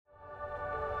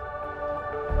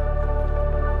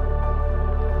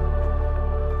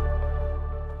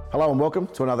Hello and welcome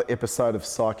to another episode of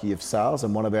Psyche of Sales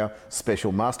and one of our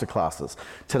special masterclasses.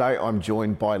 Today I'm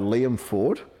joined by Liam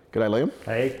Forde. G'day Liam.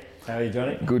 Hey, how are you,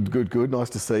 Johnny? Good. Nice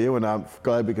to see you, and I'm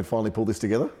glad we could finally pull this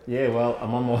together. Yeah, well,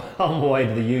 I'm on my way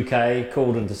to the UK,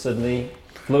 called into Sydney,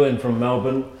 flew in from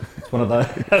Melbourne. It's one of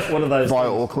those. Via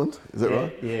Auckland, is that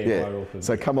right? Yeah, via Auckland.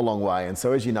 So come a long way, and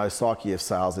so as you know, Psyche of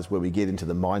Sales is where we get into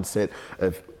the mindset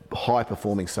of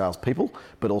high-performing salespeople,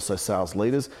 but also sales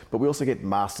leaders. But we also get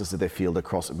masters of their field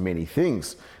across many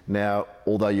things. Now,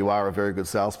 although you are a very good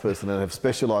salesperson and have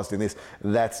specialised in this,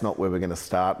 that's not where we're going to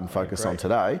start and focus on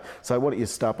today. So why don't you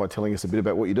start by telling us a bit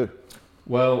about what you do?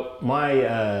 Well,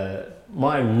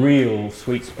 my real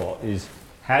sweet spot is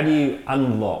how do you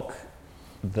unlock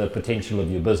the potential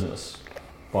of your business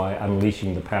by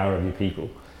unleashing the power of your people?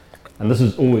 And this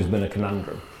has always been a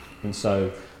conundrum. And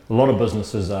so a lot of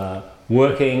businesses are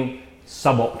working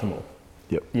suboptimal.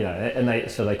 Yep. You know, and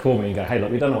they call me and go, hey, look,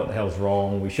 we don't know what the hell's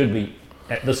wrong. We should be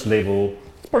at this level.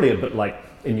 It's probably a bit like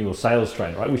in your sales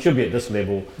training, right? We should be at this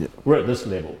level. Yep. We're at this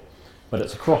level, but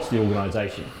it's across the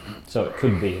organisation. So it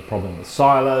could be a problem with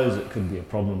silos. It could be a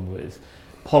problem with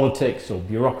politics or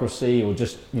bureaucracy, or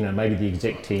just, you know, maybe the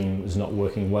exec team is not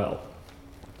working well.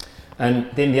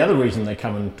 And then the other reason they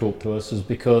come and talk to us is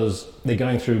because they're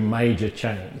going through major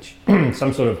change,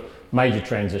 some sort of major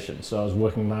transition. So I was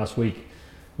working last week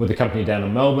with a company down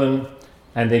in Melbourne,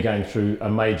 and they're going through a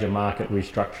major market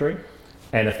restructuring.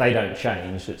 And if they don't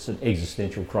change, it's an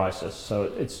existential crisis.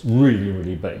 So it's really,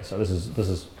 really big. So this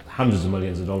is hundreds of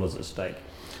millions of dollars at stake.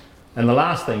 And the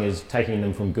last thing is taking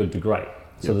them from good to great.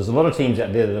 So there's a lot of teams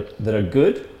out there that are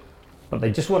good, but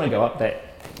they just want to go up that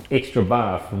extra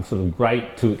bar from sort of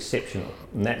great to exceptional.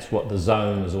 And that's what the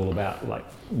zone is all about, like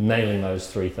nailing those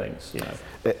three things, you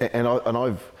know. And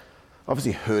I've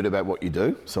obviously heard about what you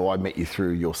do. So I met you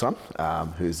through your son,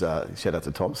 who's, shout out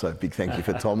to Tom, so big thank you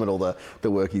for Tom and all the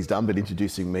work he's done, but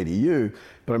introducing me to you.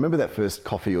 But I remember that first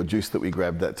coffee or juice that we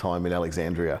grabbed that time in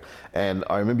Alexandria, and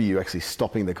I remember you actually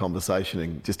stopping the conversation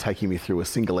and just taking me through a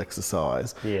single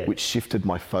exercise, which shifted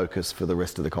my focus for the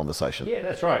rest of the conversation. Yeah,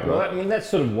 that's right. Well, I mean, that's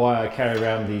sort of why I carry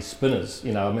around these spinners.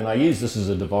 You know, I mean, I use this as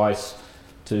a device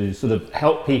to sort of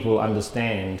help people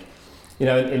understand, you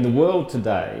know, in the world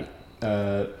today.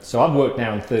 So I've worked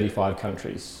now in 35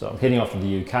 countries. So I'm heading off to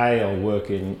the UK, I'll work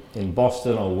in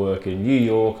Boston, I'll work in New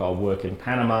York, I'll work in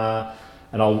Panama,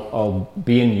 and I'll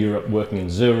be in Europe working in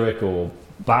Zurich or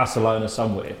Barcelona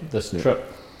somewhere, this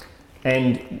trip.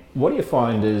 And what you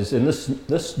find is in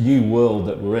this new world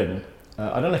that we're in,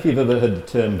 I don't know if you've ever heard the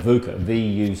term VUCA,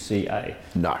 V-U-C-A.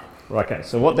 No. Okay,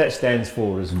 so what that stands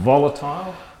for is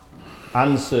volatile,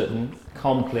 uncertain,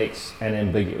 complex and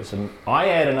ambiguous. And I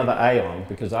add another A on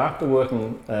because after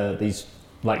working these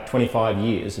like 25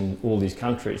 years in all these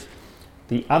countries,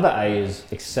 the other A is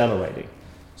accelerating.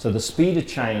 So the speed of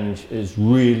change is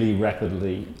really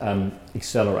rapidly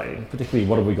accelerating. Particularly,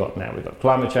 what have we got now? We've got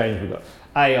climate change, we've got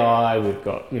AI, we've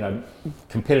got, you know,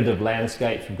 competitive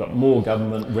landscapes, we've got more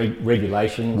government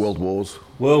regulations. World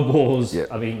wars. Yep.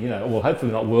 I mean, you know, well,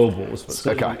 hopefully not world wars, but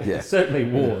certainly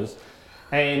wars.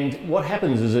 And what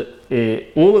happens is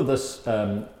that all of this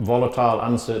volatile,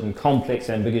 uncertain, complex,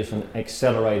 ambiguous and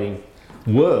accelerating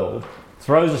world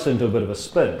throws us into a bit of a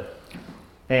spin.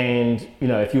 And, you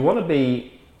know, if you want to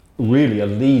be really a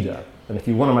leader and if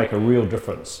you want to make a real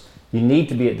difference, you need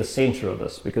to be at the center of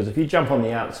this, because if you jump on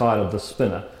the outside of the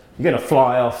spinner, you're going to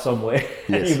fly off somewhere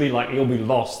and you'll be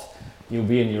lost. You'll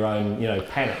be in your own, you know,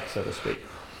 panic, so to speak.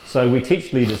 So we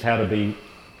teach leaders how to be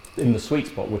in the sweet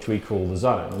spot, which we call the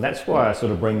zone. And that's why I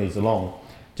sort of bring these along,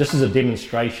 just as a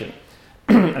demonstration.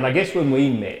 And I guess when we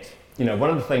met, you know, one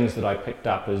of the things that I picked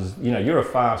up is, you know, you're a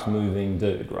fast moving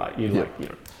dude, right? You like, you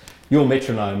know, your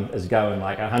metronome is going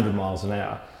like 100 miles an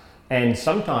hour. And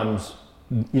sometimes,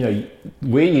 you know,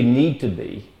 where you need to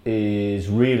be is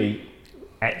really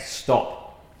at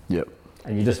stop. Yep.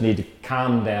 And you just need to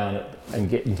calm down and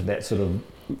get into that sort of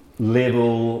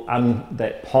level,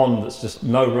 that pond that's just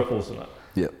no ripples in it.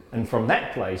 Yep. And from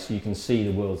that place, you can see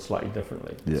the world slightly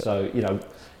differently. Yep. So, you know,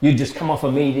 you just come off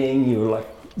a meeting, you were like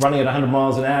running at 100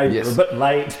 miles an hour, you were a bit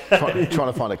late. Trying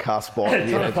to find a car spot.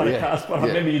 A car spot. I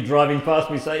remember you driving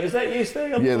past me saying, is that you,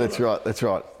 Steve? Yeah, that's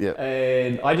right. Yeah.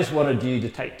 And I just wanted you to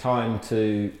take time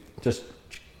to just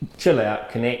chill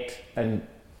out, connect, and,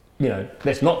 you know,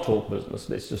 let's not talk business,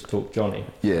 let's just talk Johnny.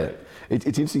 Yeah. It's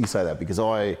interesting you say that, because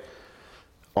I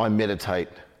meditate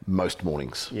most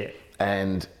mornings. Yeah.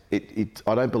 And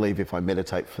I don't believe if I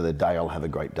meditate for the day, I'll have a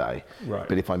great day. Right.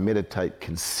 But if I meditate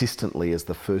consistently as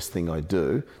the first thing I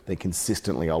do, then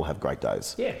consistently I'll have great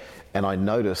days. Yeah. And I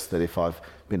notice that if I've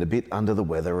been a bit under the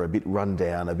weather, a bit run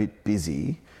down, a bit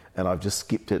busy, and I've just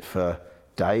skipped it for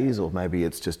days, or maybe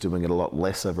it's just doing it a lot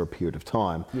less over a period of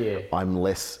time, I'm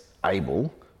less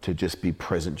able to just be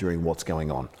present during what's going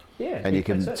on. Yeah, and you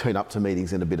can turn up to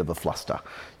meetings in a bit of a fluster.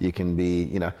 You can be,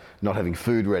 not having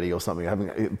food ready or something,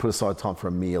 put aside time for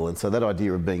a meal. And so that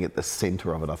idea of being at the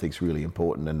centre of it, I think, is really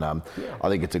important. And I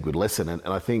think it's a good lesson. And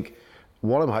I think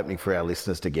what I'm hoping for our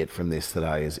listeners to get from this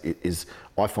today is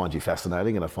I find you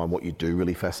fascinating, and I find what you do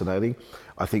really fascinating.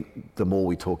 I think the more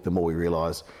we talk, the more we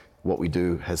realise what we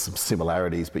do has some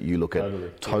similarities, but you look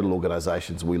at total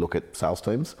organisations, we look at sales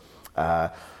teams.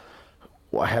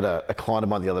 I had a client of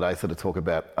mine the other day sort of talk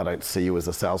about, I don't see you as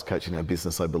a sales coach in our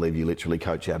business, I believe you literally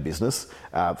coach our business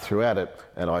throughout it.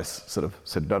 And I sort of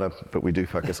said, no, but we do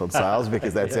focus on sales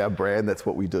because that's our brand, that's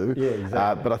what we do. Yeah,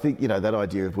 exactly. But I think, that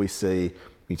idea of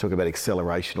you talk about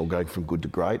acceleration or going from good to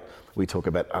great, we talk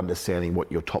about understanding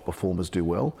what your top performers do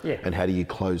well and how do you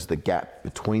close the gap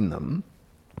between them.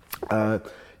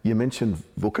 You mentioned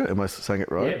VUCA, am I saying it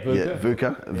right? Yeah,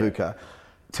 VUCA.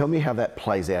 Tell me how that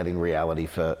plays out in reality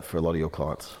for a lot of your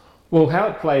clients. Well, how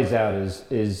it plays out is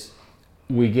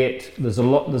there's a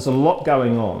lot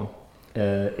going on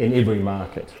in every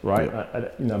market, right?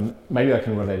 Yeah. Maybe I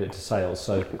can relate it to sales.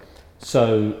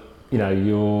 So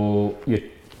you're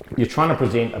trying to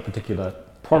present a particular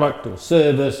product or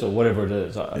service or whatever it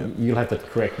is. You'll have to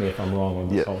correct me if I'm wrong on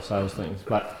this whole sales thing.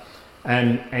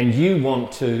 And you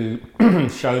want to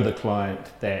show the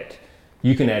client that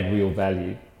you can add real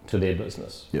value to their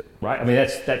business, right? I mean,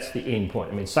 that's the end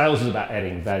point. I mean, sales is about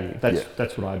adding value.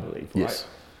 That's what I believe, right? Yes.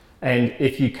 And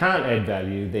if you can't add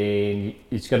value, then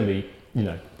it's going to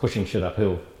be, pushing shit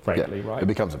uphill, frankly, right? It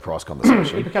becomes a price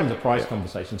conversation. It becomes a price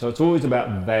conversation. So it's always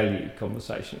about value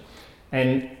conversation.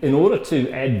 And in order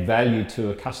to add value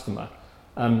to a customer,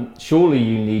 surely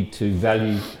you need to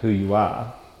value who you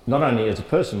are, not only as a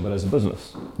person, but as a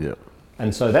business. Yeah.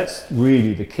 And so that's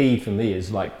really the key for me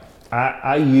is like,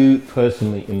 are you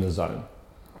personally in the zone?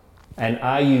 And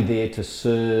are you there to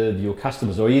serve your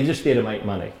customers, or are you just there to make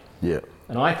money? Yeah.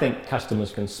 And I think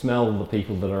customers can smell the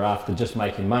people that are after just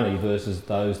making money versus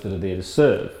those that are there to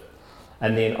serve.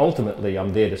 And then ultimately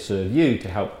I'm there to serve you, to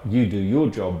help you do your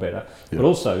job better, but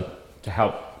also to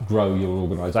help grow your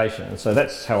organisation. And so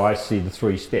that's how I see the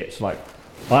 3 steps. Like,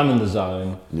 I'm in the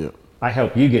zone, I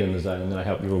help you get in the zone, and then I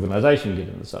help your organisation get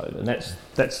in the zone. And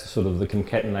that's sort of the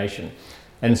concatenation.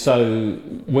 And so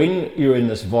when you're in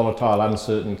this volatile,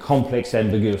 uncertain, complex,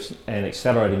 ambiguous and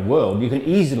accelerating world, you can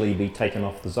easily be taken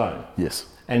off the zone. Yes.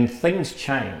 And things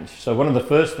change. So one of the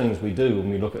first things we do when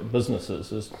we look at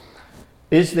businesses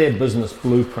is their business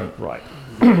blueprint right?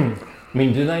 I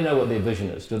mean, do they know what their vision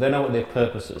is? Do they know what their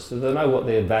purpose is? Do they know what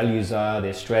their values are,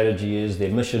 their strategy is, their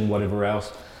mission, whatever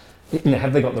else?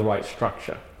 Have they got the right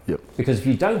structure? Yep. Because if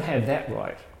you don't have that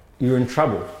right, you're in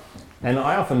trouble. And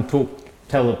I often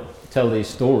tell these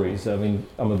stories. I mean,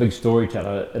 I'm a big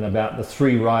storyteller, and about the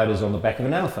 3 riders on the back of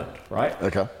an elephant, right?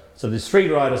 Okay. So there's 3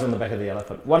 riders on the back of the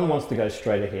elephant. One wants to go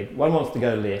straight ahead, one wants to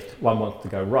go left, one wants to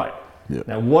go right. Yep.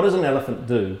 Now, what does an elephant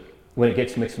do when it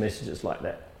gets mixed messages like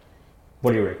that?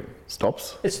 What do you reckon?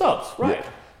 Stops. It stops, right?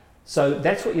 Yep. So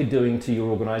that's what you're doing to your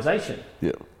organisation.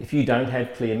 Yeah. If you don't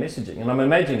have clear messaging, and I'm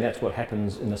imagining that's what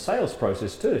happens in the sales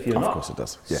process too. If you're of not course it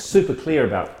does. Yeah. super clear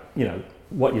about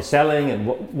what you're selling and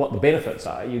what the benefits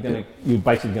are, you're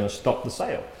basically going to stop the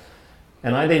sale.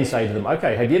 And I then say to them,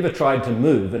 okay, have you ever tried to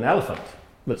move an elephant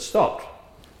that's stopped?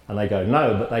 And they go,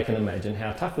 no, but they can imagine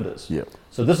how tough it is. Yeah.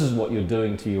 So this is what you're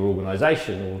doing to your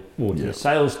organisation or to your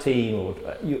sales team, or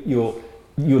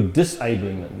you're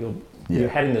disabling them. You're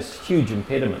having this huge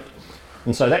impediment.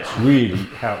 And so that's really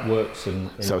how it works. So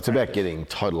it's practice. About getting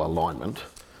total alignment.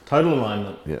 Total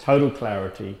alignment, total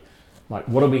clarity. Like,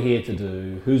 what are we here to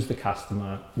do? Who's the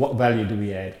customer? What value do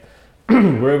we add?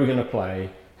 Where are we going to play?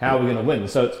 How are we going to win?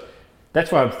 So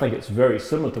that's why I think it's very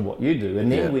similar to what you do.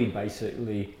 And then we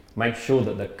basically make sure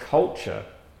that the culture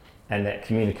and that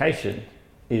communication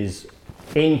is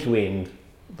end to end,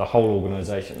 the whole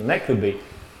organisation. And that could be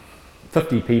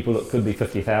 50 people, it could be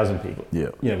 50,000 people. Yeah.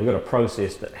 We've got a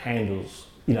process that handles,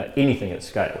 anything at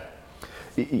scale.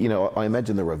 I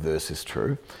imagine the reverse is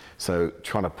true. So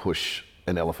trying to push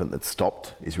an elephant that's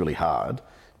stopped is really hard,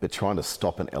 but trying to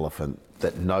stop an elephant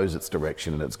that knows its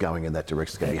direction and it's going in that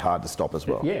direction is going to be hard to stop as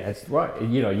well. Yeah, that's right.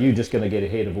 You're just going to get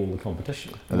ahead of all the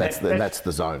competition. And that's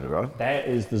the zone, right? That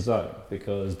is the zone,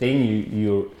 because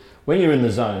then when you're in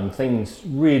the zone, things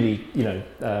really,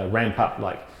 ramp up.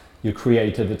 Like, your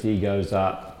creativity goes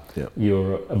up,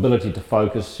 your ability to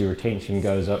focus, your attention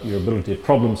goes up, your ability to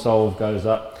problem solve goes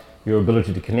up, your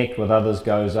ability to connect with others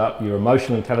goes up, your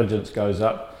emotional intelligence goes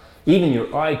up, even your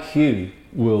IQ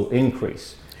will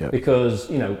increase.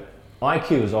 Because,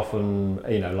 IQ is often,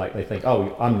 like they think,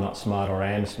 oh, I'm not smart or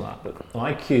I am smart. But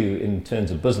IQ in terms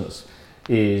of business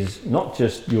is not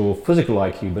just your physical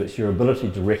IQ, but it's your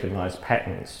ability to recognize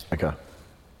patterns. Okay.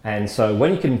 And so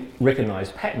when you can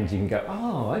recognize patterns, you can go,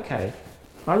 oh, okay,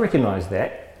 I recognize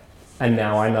that. And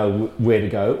now I know where to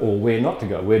go or where not to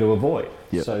go, where to avoid.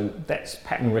 Yep. So that's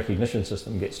pattern recognition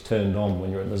system gets turned on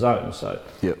when you're in the zone. So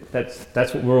yep. that's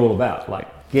what we're all about, like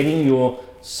getting your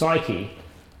psyche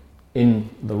in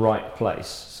the right place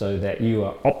so that you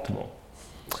are optimal.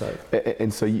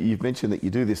 And so you've mentioned that you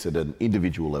do this at an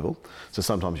individual level. So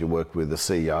sometimes you work with a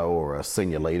CEO or a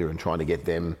senior leader and trying to get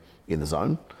them in the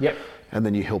zone. Yep. And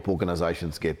then you help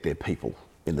organisations get their people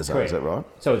in the zone. Correct. Is that right?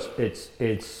 So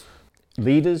it's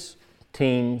leaders,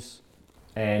 teams,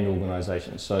 and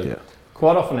organisations. So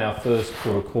quite often our first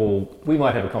port of call, we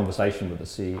might have a conversation with the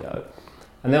CEO,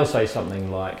 and they'll say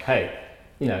something like, "Hey,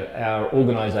 our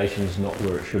organisation is not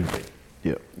where it should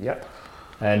be." Yep.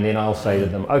 And then I'll say to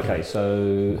them, okay,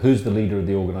 so who's the leader of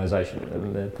the organisation?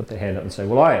 And they put their hand up and say,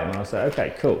 well, I am. And I'll say,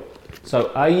 okay, cool.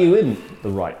 So are you in the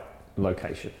right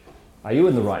location? Are you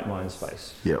in the right mind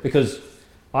space? Yep. Because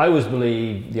I always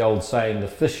believe the old saying, the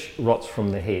fish rots from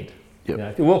the head. Yep.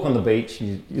 If you walk on the beach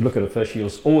and you look at a fish,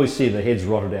 you'll always see the head's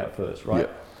rotted out first, right?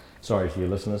 Yep. Sorry to your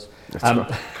listeners. That's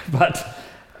right.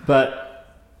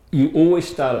 But you always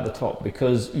start at the top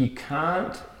because you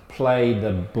can't play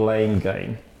the blame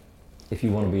game if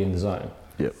you want to be in the zone.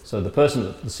 Yep. So the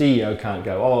CEO can't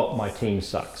go, oh, my team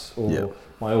sucks, or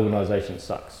my organisation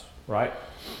sucks, right?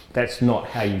 That's not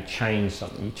how you change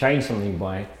something. You change something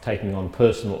by taking on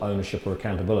personal ownership or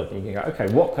accountability. You can go,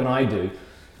 okay, what can I do?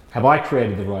 Have I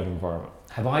created the right environment?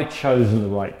 Have I chosen the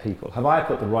right people? Have I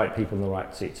put the right people in the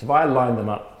right seats? Have I lined them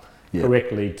up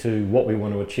correctly to what we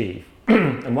want to achieve?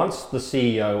 And once the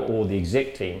CEO or the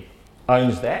exec team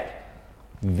owns that,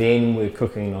 then we're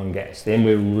cooking on gas. Then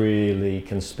we really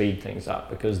can speed things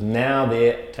up because now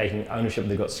they're taking ownership.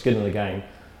 They've got skin in the game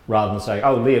rather than saying,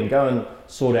 oh, Liam, go and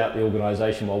sort out the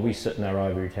organisation while we sit in our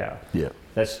ivory tower. Yeah.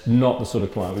 That's not the sort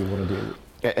of client we want to deal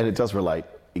with. And it does relate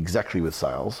exactly with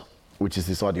sales, which is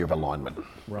this idea of alignment.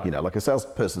 Right. Like a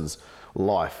salesperson's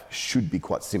life should be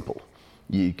quite simple.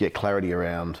 You get clarity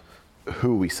around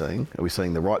who are we seeing? Are we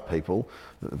seeing the right people,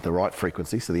 the right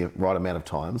frequency, so the right amount of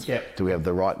times? Yep. Do we have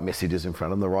the right messages in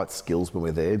front of them, the right skills when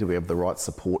we're there? Do we have the right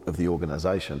support of the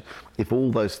organisation? If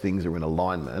all those things are in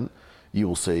alignment, you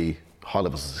will see high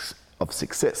levels of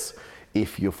success.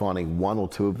 If you're finding one or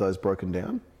two of those broken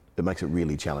down, it makes it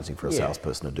really challenging for a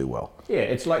salesperson to do well. Yeah,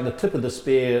 it's like the tip of the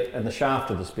spear and the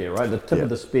shaft of the spear, right? The tip of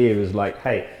the spear is like,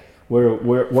 hey, what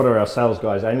are our sales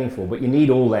guys aiming for? But you need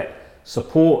all that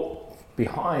support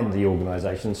behind the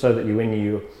organisation so that when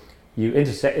you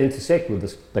intersect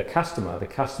with the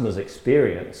customer's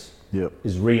experience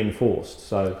is reinforced.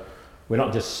 So we're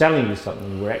not just selling you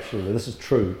something, we're actually, this is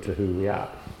true to who we are.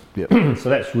 Yep. So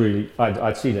that's really,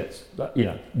 I'd see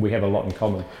that, we have a lot in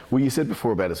common. Well, you said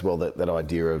before about as well that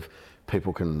idea of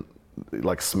people can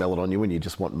like smell it on you when you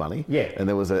just want money. Yeah. And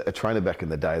there was a trainer back in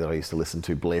the day that I used to listen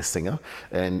to, Blair Singer,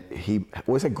 and he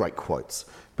always had great quotes,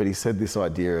 but he said this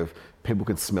idea of people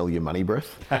can smell your money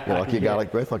breath, like your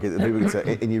garlic breath, like people can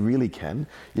say, and you really can.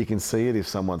 You can see it if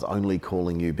someone's only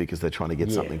calling you because they're trying to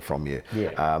get something from you.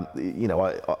 Yeah.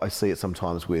 I see it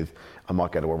sometimes with, I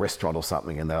might go to a restaurant or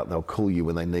something and they'll call you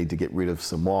when they need to get rid of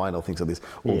some wine or things like this.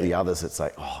 Or the others that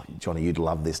say, oh, Johnny, you'd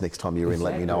love this. Next time you're in,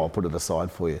 let me know, I'll put it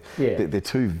aside for you. Yeah. They're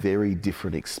two very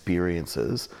different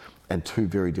experiences and two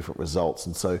very different results.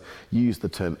 And so you use the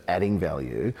term adding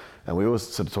value, and we always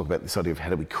sort of talk about this idea of how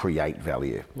do we create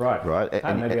value. Right.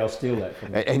 And maybe I'll steal that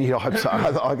from you. And I hope so.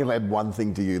 I can add one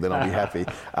thing to you, then I'll be happy,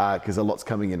 because a lot's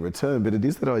coming in return. But it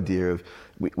is that idea of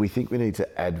we think we need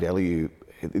to add value.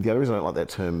 The other reason I don't like that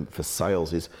term for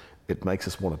sales is it makes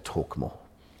us want to talk more.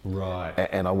 Right.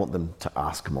 And I want them to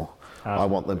ask more. I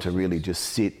want them to really just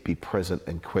sit, be present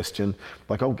and question.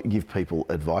 Like I'll give people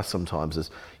advice sometimes as,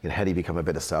 how do you become a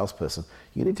better salesperson?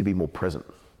 You need to be more present.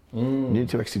 You need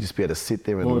to actually just be able to sit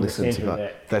there and more listen to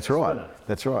that. That's right.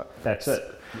 That's right. That's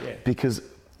it. Yeah. Because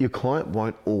your client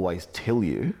won't always tell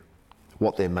you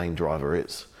what their main driver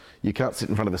is. You can't sit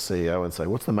in front of a CEO and say,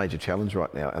 what's the major challenge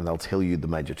right now? And they'll tell you the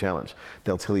major challenge.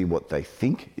 They'll tell you what they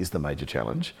think is the major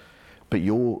challenge, but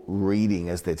you're reading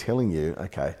as they're telling you,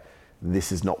 okay,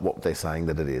 this is not what they're saying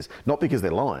that it is. Not because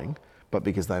they're lying, but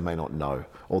because they may not know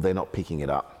or they're not picking it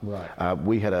up. Right.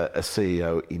 We had a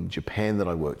CEO in Japan that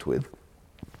I worked with,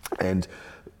 and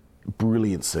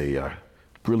brilliant CEO,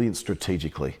 brilliant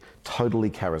strategically,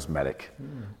 totally charismatic.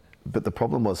 But the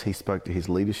problem was he spoke to his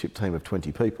leadership team of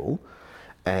 20 people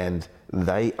and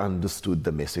they understood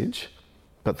the message,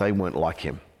 but they weren't like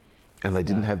him. and they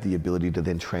didn't have the ability to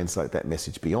then translate that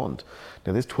message beyond.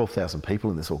 Now there's 12,000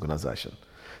 people in this organisation.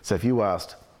 So if you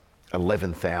asked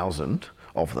 11,000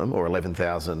 of them, or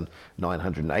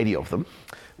 11,980 of them,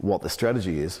 what the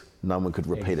strategy is, no one could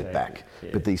repeat it back. Yeah.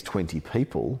 But these 20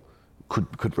 people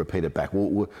could repeat it back.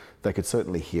 Well, they could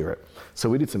certainly hear it. So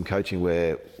we did some coaching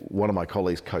where one of my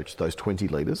colleagues coached those 20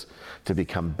 leaders to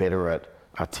become better at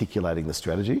articulating the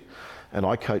strategy. And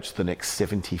I coached the next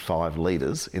 75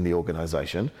 leaders in the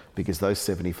organisation, because those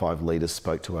 75 leaders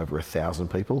spoke to over 1,000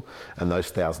 people, and those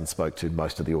 1,000 spoke to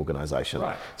most of the organisation.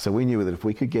 Right. So we knew that if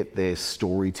we could get their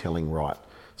storytelling right,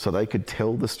 so they could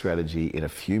tell the strategy in a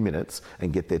few minutes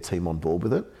and get their team on board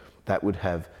with it, that would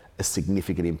have a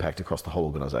significant impact across the whole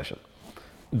organisation.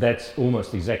 That's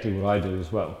almost exactly what I do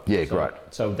as well. Yeah, great.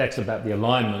 So that's about the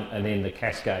alignment and then the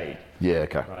cascade. Yeah,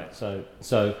 okay. Right.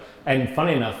 So, and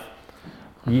funny enough,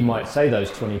 you might say those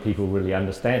 20 people really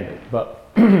understand it, but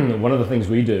one of the things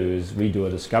we do is we do a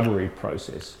discovery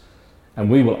process, and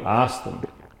we will ask them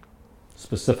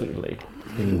specifically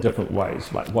in different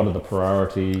ways, like what are the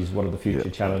priorities, what are the future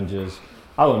challenges?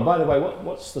 Oh, and by the way,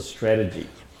 what's the strategy?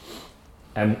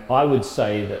 And I would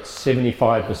say that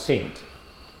 75%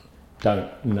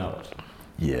 don't know it.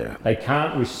 Yeah. They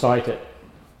can't recite it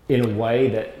in a way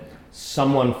that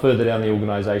someone further down the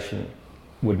organisation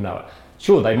would know it.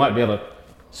 Sure, they might be able to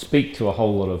speak to a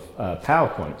whole lot of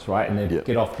PowerPoints, right? And then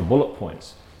get off the bullet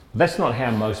points. But that's not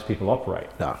how most people operate.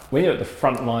 No. When you're at the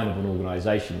front line of an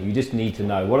organisation, you just need to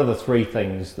know what are the three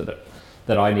things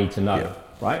that I need to know,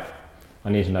 right? I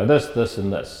need to know this, this,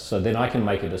 and this. So then I can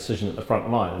make a decision at the front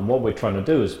line. And what we're trying to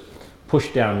do is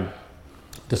push down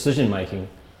decision making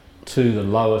to the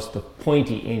lowest, the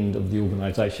pointy end of the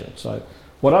organisation. So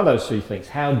what are those three things?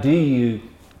 How do you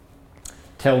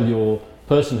tell your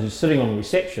person who's sitting on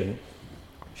reception,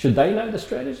 should they know the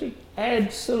strategy?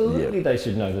 Absolutely, they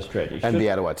should know the strategy. And be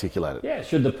able to articulate it. Yeah,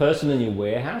 should the person in your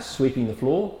warehouse sweeping the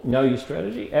floor know your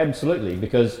strategy? Absolutely,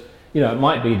 because it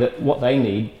might be that what they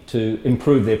need to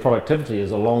improve their productivity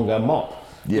is a longer mop.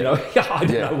 I don't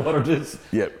know what it is.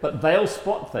 But they'll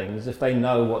spot things if they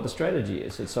know what the strategy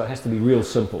is. So it has to be real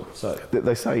simple. So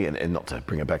they say, and not to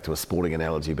bring it back to a sporting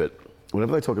analogy, but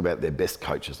whenever they talk about their best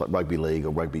coaches, like rugby league or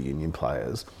rugby union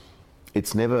players,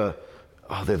 it's never,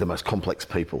 they're the most complex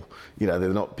people. They're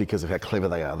not because of how clever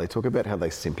they are. They talk about how they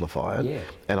simplify it. Yeah.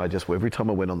 And every time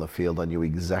I went on the field, I knew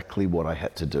exactly what I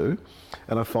had to do.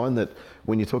 And I find that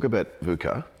when you talk about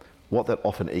VUCA, what that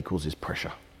often equals is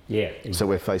pressure. Yeah. Exactly. So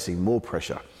we're facing more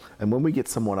pressure. And when we get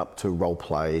someone up to role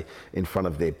play in front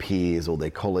of their peers or their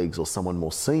colleagues or someone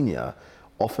more senior,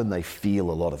 often they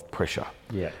feel a lot of pressure.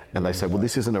 Yeah. And they say, well,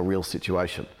 this isn't a real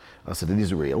situation. I said, it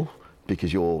is real,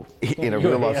 because you're in a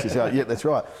real life situation. Yeah, that's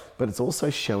right. But it's also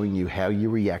showing you how you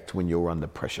react when you're under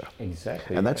pressure.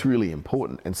 Exactly. And that's really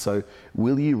important. And so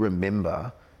will you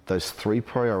remember those three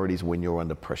priorities when you're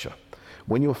under pressure?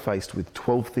 When you're faced with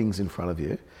 12 things in front of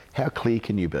you, how clear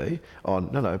can you be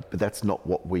on, no, but that's not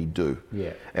what we do.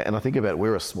 Yeah. And I think about,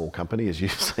 we're a small company, as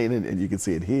you've seen, and you can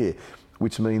see it here,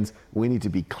 which means we need to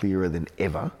be clearer than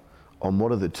ever on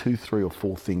what are the 2, 3 or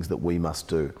 4 things that we must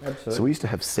do. Absolutely. So we used to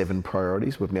have 7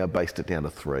 priorities. We've now based it down to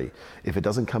 3. If it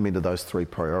doesn't come into those 3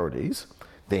 priorities,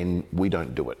 then we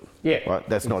don't do it. Yeah. Right?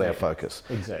 That's not our focus.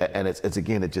 Exactly. And it's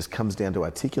again, it just comes down to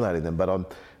articulating them.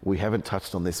 But we haven't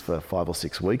touched on this for 5 or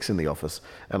 6 weeks in the office.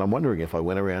 And I'm wondering if I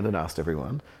went around and asked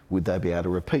everyone, would they be able to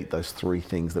repeat those 3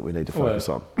 things that we need to focus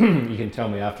on? You can tell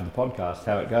me after the podcast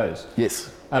how it goes.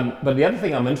 Yes. But the other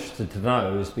thing I'm interested to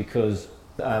know is because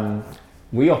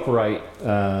we operate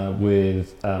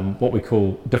with what we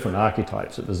call different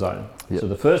archetypes at the Zone. Yep. So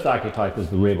the first archetype is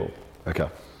the rebel. Okay.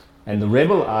 And the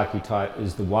rebel archetype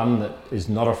is the one that is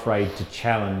not afraid to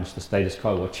challenge the status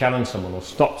quo, or challenge someone, or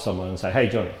stop someone and say, hey,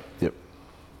 Johnny,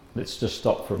 let's just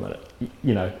stop for a minute.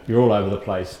 You're all over the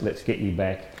place. Let's get you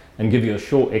back, and give you a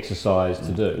short exercise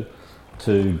to do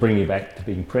to bring you back to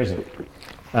being present.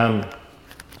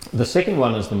 The second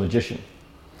one is the magician.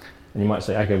 And you might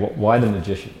say, okay, why the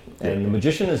magician? And the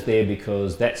magician is there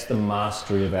because that's the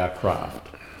mastery of our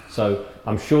craft. So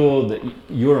I'm sure that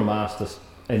you're a master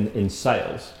in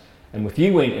sales. And if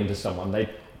you went into someone,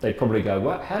 they'd probably go,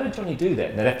 well, how did Johnny do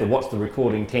that? And they'd have to watch the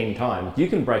recording 10 times. You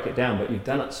can break it down, but you've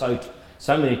done it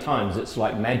so many times, it's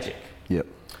like magic. Yep.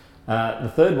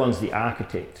 The third one's the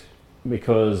architect,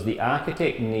 because the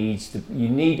architect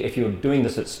if you're doing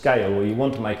this at scale, or you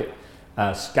want to make it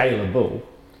scalable,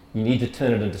 you need to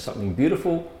turn it into something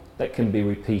beautiful that can be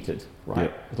repeated, right?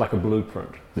 Yep. It's like a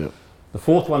blueprint. Yep. The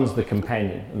fourth one's the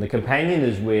companion, and the companion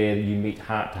is where you meet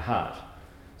heart to heart.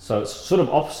 So it's sort of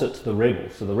opposite to the rebel.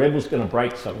 So the rebel's going to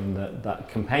break something, the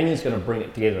companion's going to bring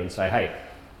it together and say, hey,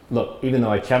 look, even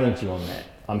though I challenge you on that,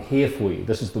 I'm here for you.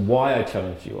 This is the why I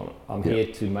challenge you on it. I'm here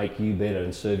to make you better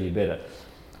and serve you better.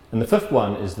 And the fifth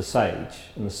one is the sage.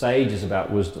 And the sage is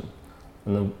about wisdom.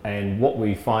 And what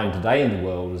we find today in the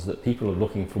world is that people are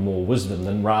looking for more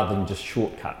wisdom rather than just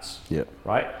shortcuts,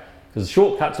 right? Because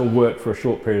shortcuts will work for a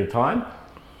short period of time,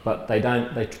 but they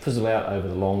fizzle out over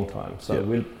the long time. So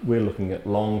we're looking at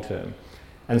long term.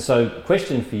 And so the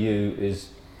question for you is,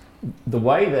 the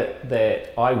way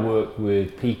that I work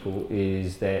with people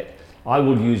is that I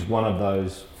will use one of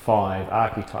those 5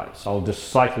 archetypes. I'll just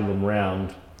cycle them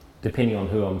around depending on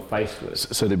who I'm faced with.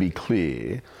 So to be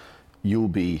clear, you'll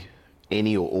be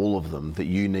any or all of them that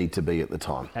you need to be at the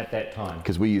time. At that time.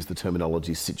 Because we use the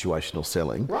terminology situational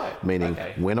selling, meaning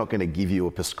we're not going to give you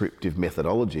a prescriptive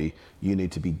methodology. You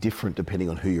need to be different depending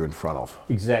on who you're in front of.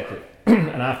 Exactly.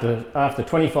 And after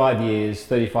 25 years,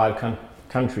 35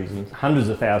 countries and hundreds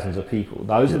of thousands of people,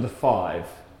 those are the 5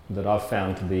 that I've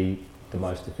found to be the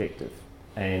most effective.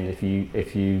 And if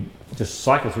you just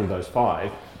cycle through those 5,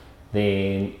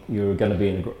 then you're going to be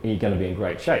in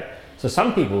great shape. So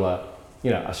some people are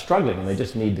struggling and they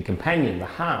just need the companion, the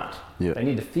heart. They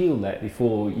need to feel that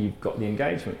before you've got the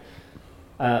engagement.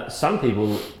 Some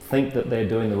people think that they're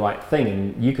doing the right thing,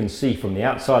 and you can see from the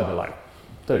outside, they're like,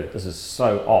 dude, this is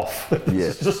so off.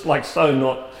 This is just like so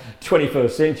not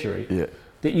 21st century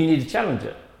that you need to challenge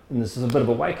it. And this is a bit of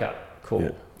a wake-up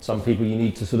call. Some people you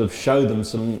need to sort of show them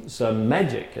some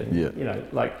magic,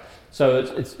 and so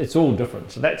it's all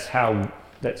different. So that's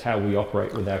how we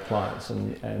operate with our clients.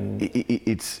 And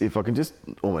it's, if I can just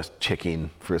almost check in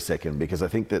for a second, because I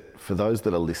think that for those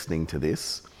that are listening to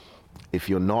this, if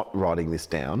you're not writing this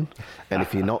down and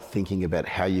if you're not thinking about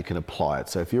how you can apply it,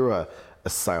 so if you're a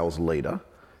sales leader,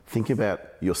 think about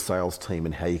your sales team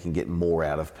and how you can get more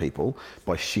out of people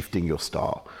by shifting your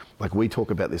style. Like we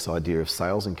talk about this idea of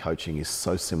sales and coaching is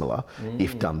so similar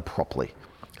if done properly.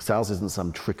 Sales isn't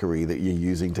some trickery that you're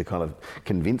using to kind of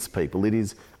convince people. It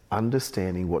is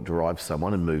understanding what drives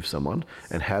someone and moves someone,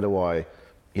 and how do I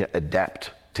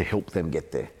adapt to help them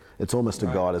get there. It's almost a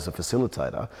guide as a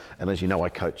facilitator. And as you know, I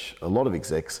coach a lot of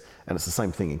execs, and it's the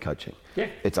same thing in coaching.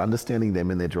 It's understanding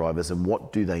them and their drivers and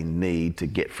what do they need to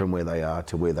get from where they are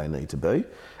to where they need to be.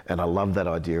 And I love that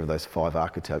idea of those 5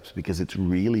 archetypes, because it's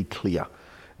really clear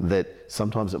that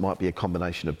sometimes it might be a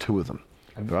combination of 2 of them.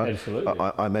 Right? Absolutely.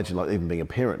 I imagine, like even being a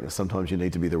parent, sometimes you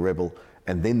need to be the rebel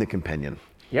and then the companion.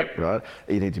 Right?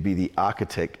 You need to be the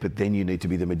architect, but then you need to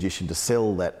be the magician to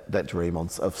sell that dream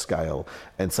of scale.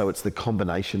 And so it's the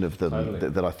combination of them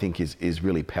that I think is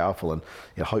really powerful. And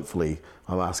hopefully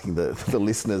I'm asking the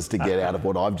listeners to get out of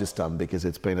what I've just done, because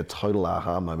it's been a total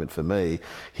aha moment for me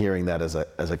hearing that as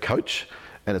a coach.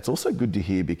 And it's also good to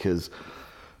hear, because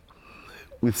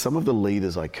with some of the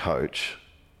leaders I coach,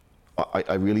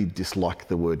 I really dislike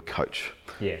the word coach,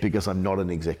 because I'm not an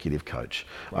executive coach.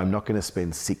 I'm not going to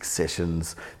spend 6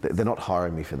 sessions. They're not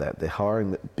hiring me for that. They're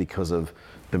hiring because of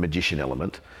the magician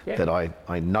element, that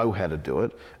I know how to do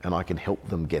it and I can help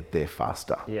them get there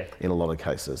faster in a lot of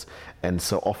cases. And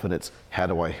so often it's, how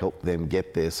do I help them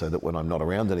get there so that when I'm not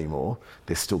around anymore,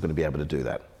 they're still going to be able to do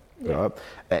that. Right?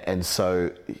 And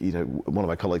so, one of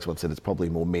my colleagues once said it's probably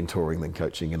more mentoring than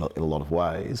coaching in a lot of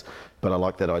ways. But I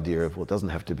like that idea of, well, it doesn't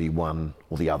have to be one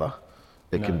or the other.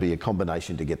 It can be a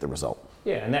combination to get the result.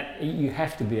 And that you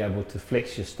have to be able to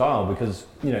flex your style, because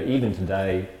even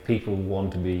today people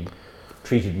want to be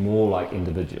treated more like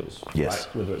individuals. Right?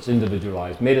 Whether it's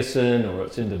individualized medicine or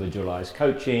it's individualized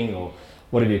coaching or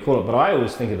whatever you call it. But I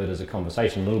always think of it as a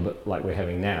conversation, a little bit like we're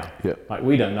having now. Like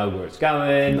we don't know where it's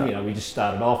going. We just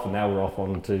started off and now we're off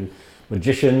on to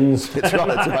magicians. That's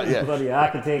right. Bloody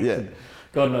architects. And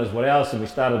God knows what else. And we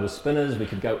started with spinners. We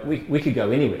could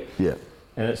go anywhere.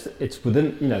 And it's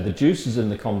within, the juice is in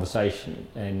the conversation,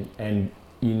 and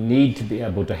you need to be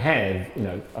able to have,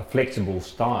 a flexible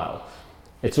style.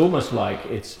 It's almost like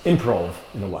it's improv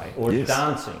in a way, or it's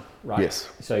dancing, right?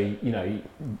 So,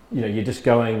 you're just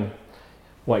going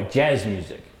like jazz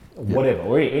music, or whatever,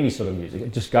 or any sort of music.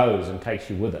 It just goes and takes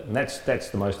you with it. And that's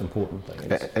the most important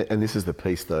thing. And this is the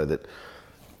piece, though, that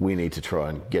we need to try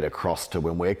and get across to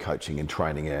when we're coaching and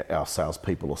training our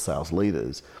salespeople or sales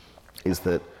leaders, is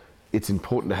that it's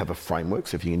important to have a framework.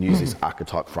 So if you can use this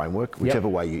archetype framework, whichever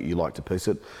way you like to piece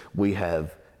it, we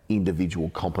have individual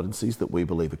competencies that we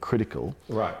believe are critical.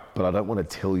 Right. But I don't want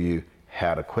to tell you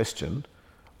how to question.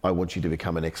 I want you to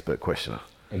become an expert questioner.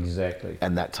 Exactly.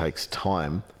 And that takes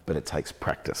time, but it takes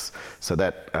practice. So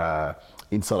that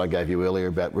insight I gave you earlier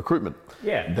about recruitment,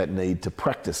 that need to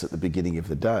practice at the beginning of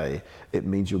the day, it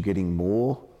means you're getting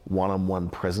more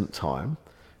one-on-one present time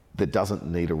that doesn't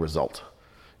need a result.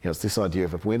 It's this idea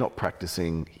of, if we're not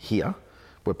practicing here,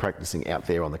 We're practicing out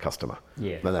there on the customer.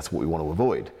 Yeah. And that's what we want to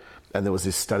avoid. And there was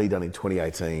this study done in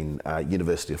 2018,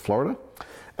 University of Florida,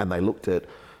 and they looked at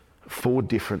 4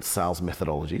 different sales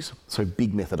methodologies, so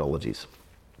big methodologies: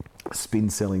 spin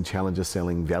selling, challenger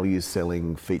selling, value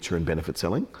selling, feature and benefit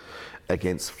selling,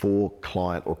 against 4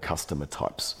 client or customer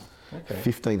types. Okay.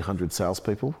 1,500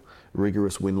 salespeople,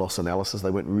 rigorous win-loss analysis. They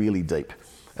went really deep.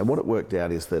 And what it worked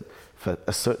out is that for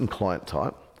a certain client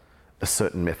type, a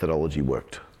certain methodology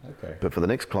worked. Okay. But for the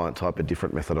next client type, a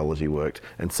different methodology worked,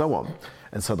 and so on.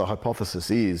 And so the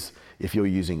hypothesis is, if you're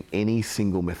using any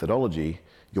single methodology,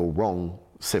 you're wrong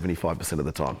 75% of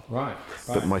the time. Right.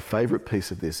 But my favourite piece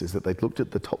of this is that they looked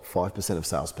at the top 5% of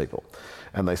salespeople,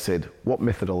 and they said, what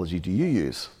methodology do you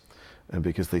use? And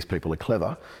because these people are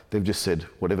clever, they've just said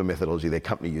whatever methodology their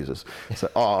company uses. So,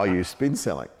 I use spin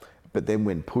selling. But then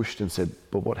when pushed and said,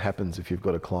 but what happens if you've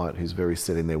got a client who's very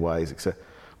set in their ways, etc.?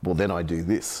 Well, then I do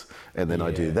this, and then I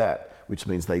do that, which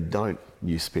means they don't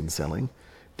use spin selling.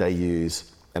 They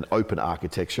use an open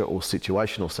architecture or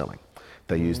situational selling.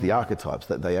 They use the archetypes,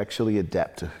 that they actually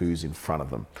adapt to who's in front of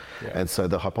them. Yeah. And so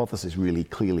the hypothesis really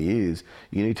clearly is,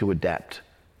 you need to adapt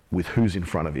with who's in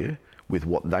front of you, with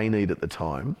what they need at the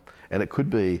time. And it could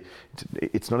be,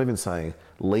 it's not even saying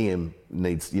Liam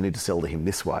you need to sell to him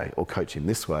this way or coach him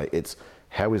this way. It's,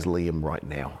 how is Liam right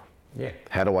now? Yeah.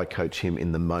 How do I coach him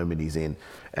in the moment he's in?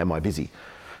 Am I busy?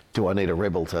 Do I need a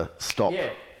rebel to stop?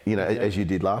 Yeah. As you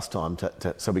did last time,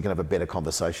 so we can have a better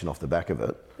conversation off the back of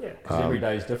it. Yeah, because every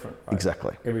day is different. Right?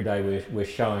 Exactly. Every day we're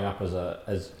showing up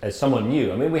as someone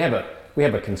new. I mean, we have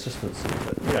a consistency.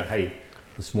 But, hey,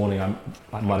 this morning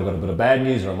I might have got a bit of bad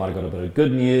news, or I might have got a bit of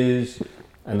good news,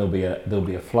 and there'll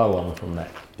be a flow on from that.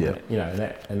 Yeah.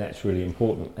 And that's really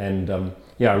important. And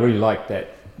I really like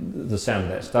the sound of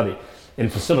that study. In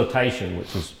facilitation,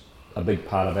 which is a big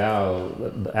part of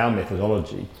our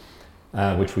methodology,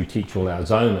 which we teach all our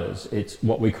zoners, it's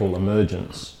what we call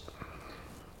emergence.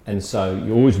 And so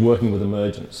you're always working with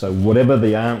emergence. So whatever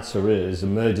the answer is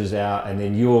emerges out, and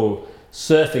then you're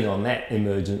surfing on that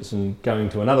emergence and going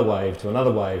to another wave, to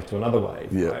another wave, to another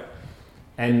wave. Yeah. Right?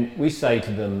 And we say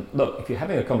to them, look, if you're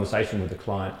having a conversation with a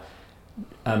client,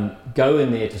 go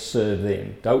in there to serve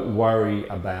them. Don't worry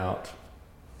about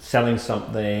selling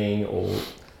something, or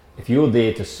if you're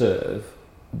there to serve,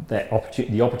 the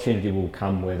opportunity will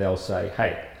come where they'll say,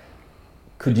 hey,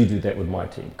 could you do that with my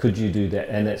team? Could you do that?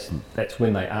 And that's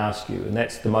when they ask you, and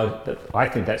I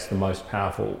think that's the most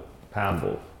powerful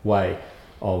way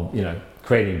of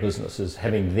creating business, is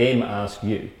having them ask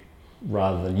you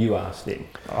rather than you ask them.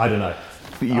 I don't know.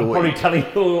 I'm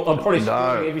probably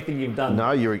spoiling everything you've done.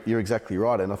 No, you're exactly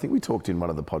right. And I think we talked in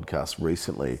one of the podcasts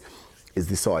recently, is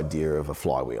this idea of a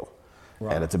flywheel.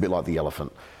 Right. And it's a bit like the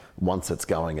elephant. Once it's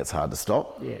going, it's hard to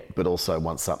stop. Yeah. But also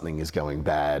once something is going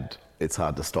bad, it's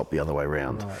hard to stop the other way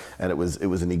around. Right. And it was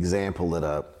an example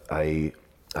that a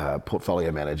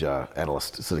portfolio manager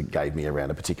analyst sort of gave me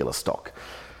around a particular stock.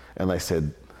 And they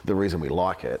said, the reason we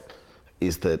like it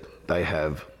is that they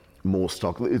have more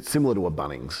stock. It's similar to a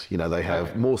Bunnings. They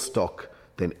have more stock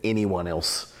than anyone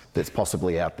else that's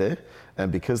possibly out there.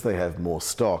 And because they have more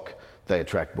stock, they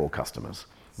attract more customers.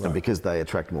 Right. And because they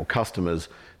attract more customers,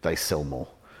 they sell more,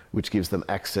 which gives them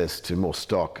access to more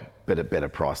stock, but at better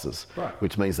prices. Right.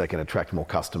 Which means they can attract more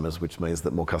customers, which means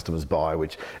that more customers buy,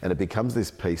 and it becomes this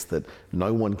piece that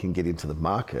no one can get into the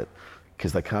market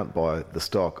because they can't buy the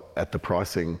stock at the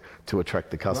pricing to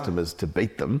attract the customers to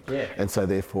beat them. Yeah. And so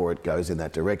therefore it goes in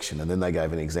that direction. And then they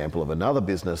gave an example of another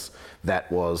business that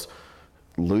was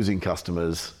losing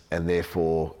customers, and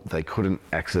therefore they couldn't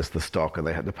access the stock and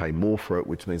they had to pay more for it,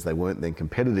 which means they weren't then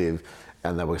competitive,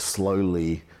 and they were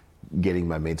slowly getting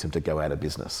momentum to go out of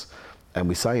business. And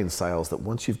we say in sales that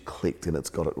once you've clicked and it's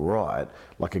got it right,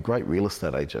 like a great real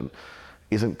estate agent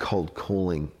isn't cold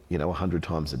calling 100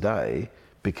 times a day,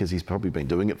 because he's probably been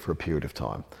doing it for a period of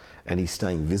time, and he's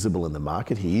staying visible in the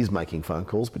market. He is making phone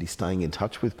calls, but he's staying in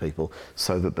touch with people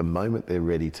so that the moment they're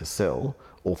ready to sell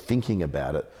or thinking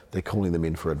about it, they're calling them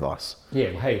in for advice. Yeah,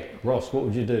 hey, Ross, what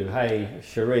would you do? Hey,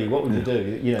 Cherie, what would you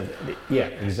do? Yeah,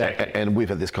 exactly. And we've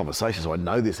had this conversation, so I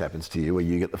know this happens to you, where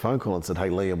you get the phone call and said, hey,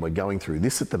 Liam, we're going through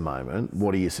this at the moment.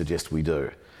 What do you suggest we do?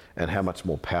 And how much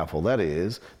more powerful that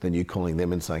is than you calling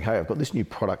them and saying, hey, I've got this new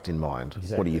product in mind.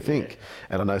 Exactly, what do you think? Yeah.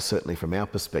 And I know certainly from our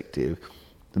perspective,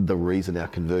 the reason our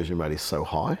conversion rate is so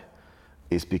high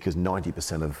is because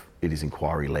 90% of it is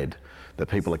inquiry-led. That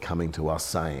people are coming to us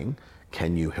saying,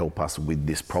 can you help us with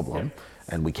this problem? Yep.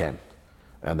 And we can.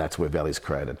 And that's where value is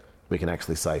created. We can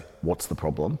actually say, what's the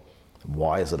problem?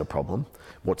 Why is it a problem?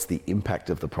 What's the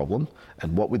impact of the problem?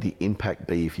 And what would the impact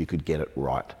be if you could get it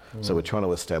right? So we're trying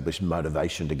to establish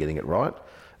motivation to getting it right.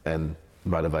 And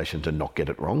motivation to not get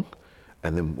it wrong.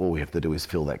 And then all we have to do is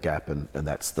fill that gap, and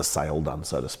that's the sale done,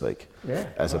 so to speak. Yeah,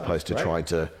 as opposed to trying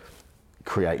to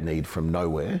create need from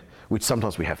nowhere, which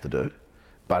sometimes we have to do,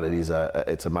 but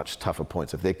it's a much tougher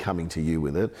point. So if they're coming to you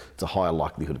with it, it's a higher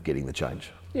likelihood of getting the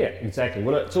change. Yeah, exactly.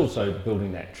 Well, it's also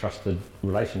building that trusted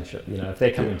relationship. You know, if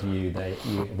they're coming to you,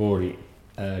 you have already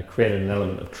created an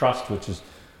element of trust, which is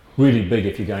really big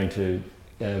if you're going to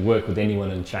work with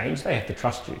anyone in change. They have to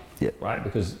trust you, right?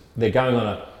 Because they're going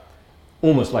on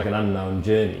almost like an unknown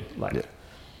journey,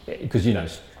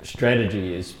 because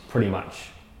strategy is pretty much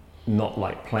not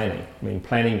like planning. I mean,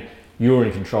 planning, you're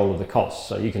in control of the costs,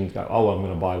 so you can go, I'm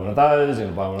going to buy one of those, I'm going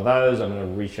to buy one of those, I'm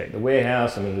going to reshape the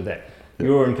warehouse, I'm going to do that.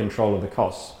 You're in control of the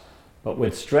costs. But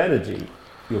with strategy,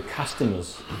 your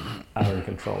customers are in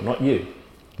control, not you.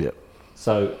 Yep.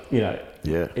 So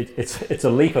it's a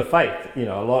leap of faith. A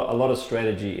lot of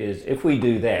strategy is, if we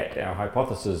do that, our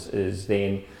hypothesis is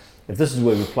then, if this is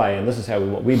where we play and this is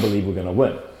what we believe we're going to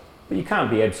win, but you can't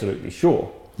be absolutely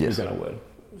sure who's going to win.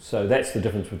 So that's the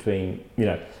difference between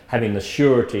having the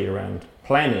surety around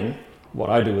planning, what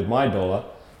I do with my dollar,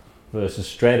 versus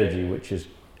strategy, which is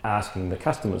asking the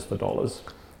customers for dollars,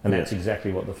 and that's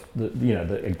exactly what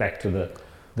back to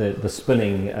the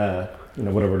spinning,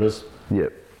 whatever it is. Yeah.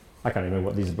 I can't even remember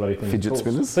what these bloody things are called.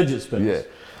 Spinners? Fidget spinners.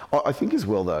 Yeah. I think as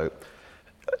well though,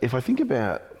 if I think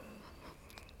about,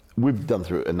 we've done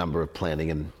through a number of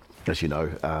planning, and as you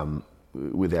know,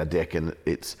 with our deck, and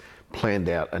it's planned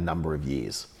out a number of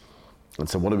years. And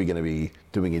so what are we going to be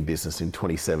doing in business in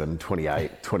 27,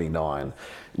 28, 29,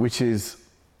 which is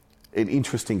an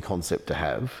interesting concept to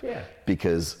have,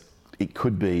 because it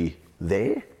could be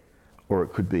there, or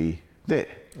it could be there.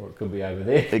 Or it could be over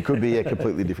there. It could be a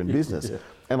completely different business.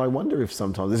 And I wonder if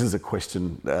sometimes, this is a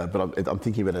question, but I'm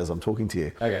thinking about it as I'm talking to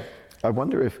you. Okay. I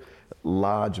wonder if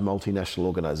large multinational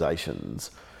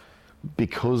organisations,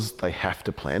 because they have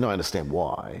to plan, I understand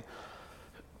why,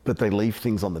 but they leave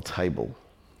things on the table.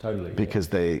 Totally. Because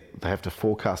they have to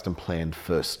forecast and plan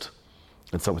first.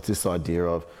 And so it's this idea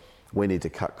of, we need to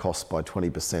cut costs by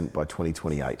 20% by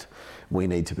 2028. We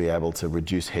need to be able to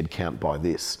reduce headcount by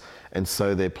this. And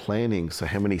so they're planning, so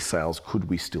how many sales could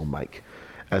we still make?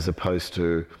 As opposed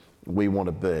to, we want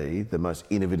to be the most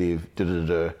innovative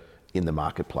in the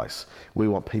marketplace. We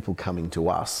want people coming to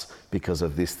us because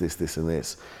of this, and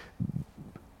this.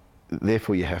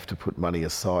 Therefore, you have to put money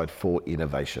aside for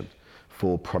innovation,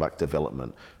 for product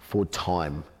development, for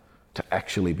time to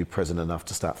actually be present enough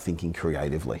to start thinking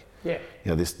creatively. Yeah.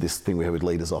 This thing we have with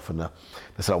leaders often, they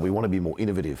say, we want to be more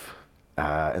innovative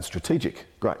and strategic.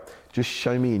 Great. Just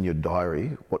show me in your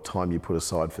diary what time you put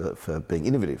aside for being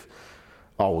innovative.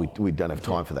 We don't have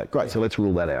time for that. Great, so let's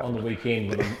rule that out. On the weekend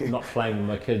when I'm not playing with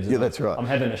my kids. That's right. I'm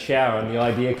having a shower and the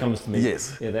idea comes to me.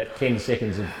 Yes. Yeah, that 10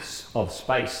 seconds of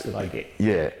space that I get.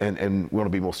 Yeah, and we want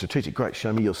to be more strategic. Great,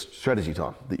 show me your strategy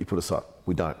time that you put aside.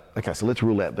 We don't. Okay, so let's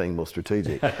rule out being more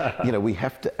strategic. We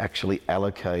have to actually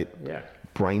allocate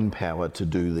brain power to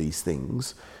do these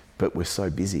things, but we're so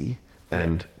busy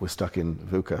and we're stuck in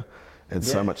VUCA, and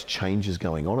so much change is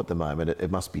going on at the moment. It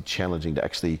must be challenging to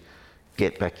actually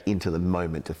get back into the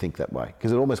moment to think that way,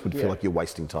 because it almost would feel like you're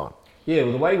wasting time. Yeah,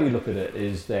 well, the way we look at it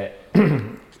is that,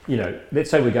 let's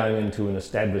say we're going into an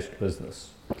established business.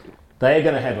 They're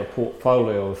going to have a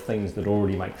portfolio of things that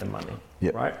already make them money,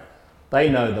 right? They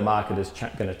know the market is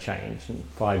going to change in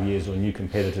 5 years, or new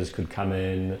competitors could come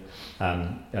in,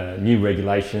 new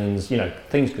regulations,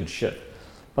 things could shift.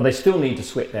 But they still need to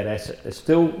sweat that asset. They're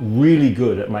still really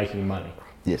good at making money.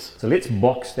 Yes. So let's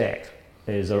box that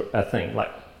as a thing.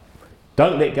 Like,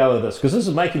 don't let go of this, because this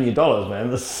is making you dollars, man.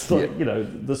 This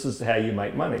is this is how you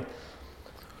make money.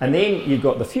 And then you've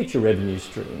got the future revenue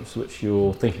streams, which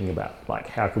you're thinking about, like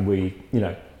how could we,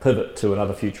 pivot to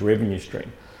another future revenue stream?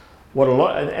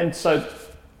 And so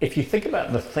if you think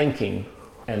about the thinking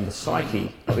and the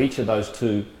psyche of each of those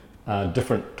two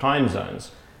different time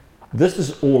zones, this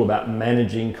is all about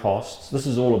managing costs. This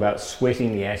is all about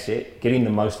sweating the asset, getting the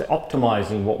most,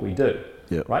 optimizing what we do,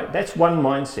 right? That's one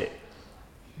mindset.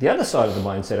 The other side of the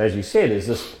mindset, as you said, is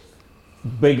this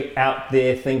big out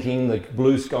there thinking, the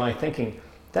blue sky thinking.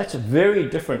 That's a very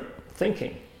different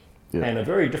thinking and a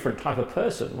very different type of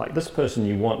person. Like this person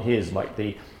you want here is like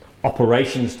the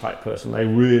operations type person. They're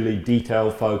really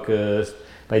detail focused.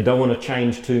 They don't want to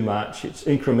change too much. It's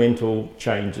incremental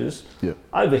changes. Yeah.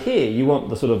 Over here, you want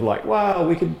the sort of like, wow,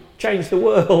 we could change the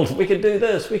world. We could do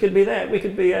this. We could be that. We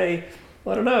could be a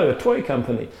toy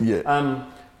company. Yeah.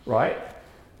 Right?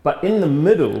 But in the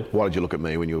middle... Why did you look at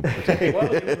me when you were...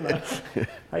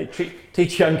 Hey,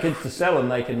 teach young kids to sell, and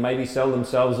they can maybe sell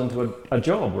themselves into a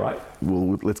job, right?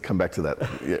 Well, let's come back to that.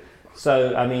 Yeah.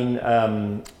 So, I mean,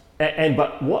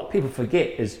 But what people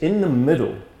forget is in the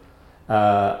middle,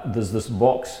 there's this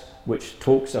box which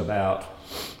talks about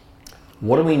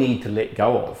what do we need to let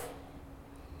go of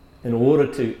in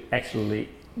order to actually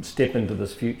step into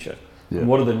this future. Yeah. And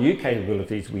what are the new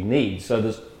capabilities we need? So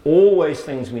there's always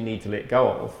things we need to let go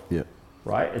of. Yeah.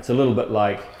 Right? It's a little bit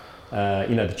like,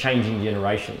 the changing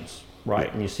generations, right?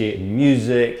 Yeah. And you see it in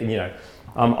music, and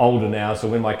I'm older now, so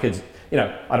when my kids, I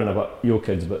don't know about your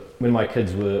kids, but when my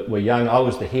kids were young, I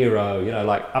was the hero,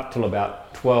 like up till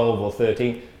about 12 or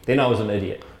 13, then I was an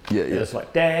idiot. Yeah. It's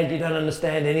like, Dad, you don't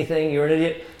understand anything, you're an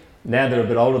idiot. Now they're a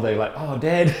bit older, they're like, oh,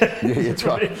 Dad. Yeah, that's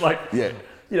right. It's like,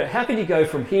 how can you go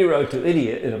from hero to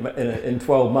idiot in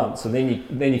 12 months, and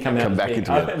then you come out back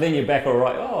into it, and then you're back all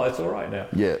right. Oh, it's all right now.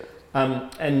 Yeah.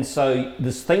 And so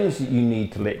there's things that you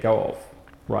need to let go of,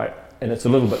 right? And it's a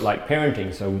little bit like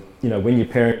parenting. So, when you're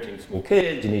parenting small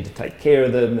kids, you need to take care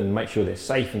of them and make sure they're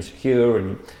safe and secure,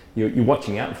 and you're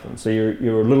watching out for them. So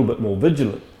you're a little bit more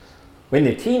vigilant. When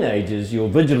they're teenagers, you're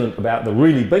vigilant about the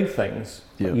really big things,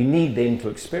 but you need them to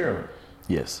experiment.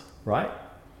 Yes. Right?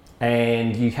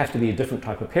 And you have to be a different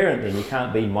type of parent then. You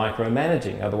can't be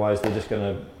micromanaging, otherwise they're just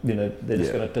going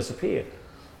to, disappear.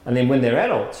 And then when they're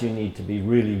adults, you need to be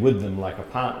really with them like a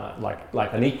partner,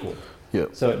 like an equal. Yeah.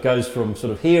 So it goes from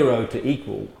sort of hero to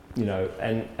equal,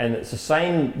 and it's the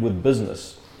same with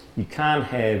business. You can't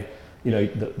have,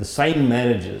 the same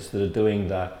managers that are doing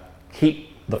the keep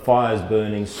the fires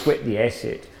burning, sweat the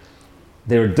asset.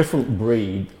 They're a different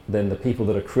breed than the people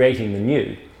that are creating the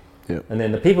new. Yeah. And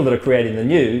then the people that are creating the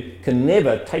new can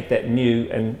never take that new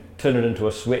and turn it into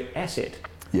a sweat asset.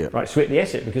 Yeah. Right, sweat the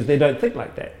asset, because they don't think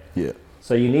like that. Yeah.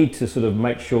 So you need to sort of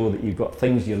make sure that you've got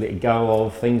things you let go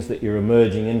of, things that you're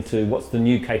emerging into. What's the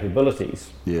new capabilities?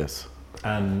 Yes.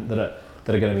 That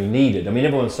are going to be needed. I mean,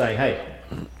 everyone's saying, hey,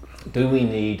 do we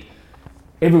need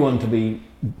everyone to be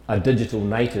a digital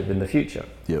native in the future?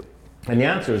 Yep. And the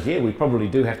answer is, we probably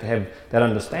do have to have that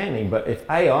understanding. But if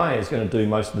AI is going to do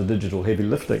most of the digital heavy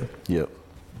lifting, yep,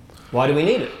 why do we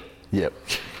need it? Yep.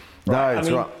 Right?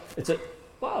 No, it's right.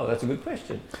 Wow, that's a good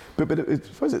question. But I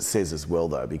suppose it says as well,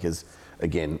 though, because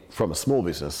again, from a small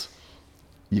business,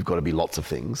 you've got to be lots of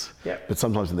things. Yep. But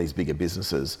sometimes in these bigger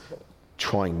businesses,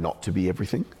 trying not to be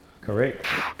everything. Correct.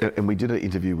 And we did an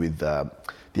interview with the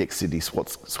ex-Sydney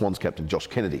Swans captain, Josh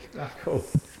Kennedy. Oh, cool.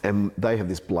 And they have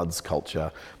this Bloods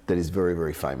culture that is very,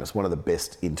 very famous. One of the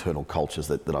best internal cultures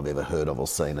that I've ever heard of or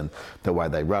seen, and the way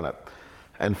they run it.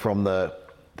 And from the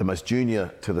most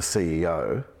junior to the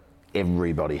CEO,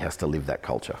 everybody has to live that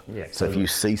culture. Yeah, so if you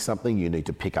see something, you need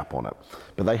to pick up on it.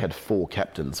 But they had 4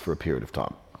 captains for a period of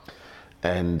time.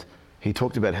 And he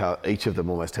talked about how each of them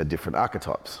almost had different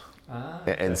archetypes.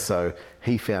 Okay. And so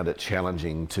he found it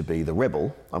challenging to be the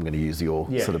rebel. I'm going to use your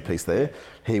sort of piece there.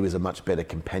 He was a much better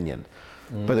companion.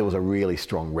 But there was a really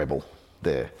strong rebel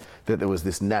there. That there was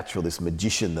this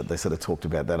magician that they sort of talked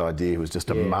about, that idea, who was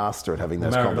just a master at having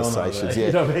those conversations.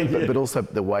 You know what I mean? But also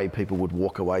the way people would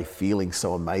walk away feeling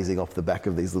so amazing off the back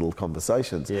of these little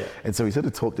conversations. Yeah. And so he sort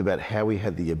of talked about how he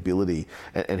had the ability,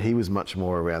 and he was much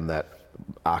more around that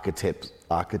architect,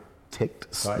 right.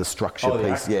 the structure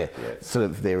piece, sort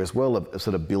of there as well, of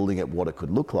sort of building at what it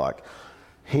could look like.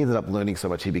 He ended up learning so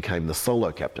much, he became the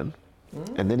solo captain,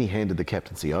 and then he handed the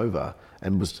captaincy over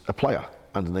and was a player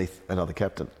underneath another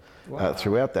captain. Wow.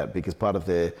 Throughout that, because part of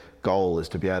their goal is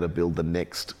to be able to build the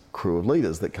next crew of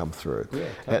leaders that come through. Yeah,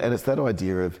 totally. And it's that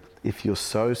idea of, if you're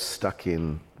so stuck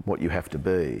in what you have to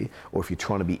be, or if you're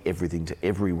trying to be everything to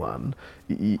everyone,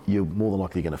 you're more than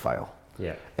likely going to fail.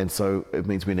 Yeah. And so it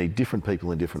means we need different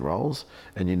people in different roles,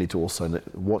 and you need to also know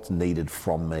what's needed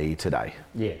from me today.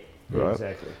 Yeah, right?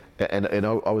 Exactly. And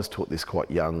I was taught this quite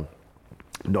young,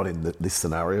 not in this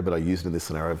scenario, but I used it in this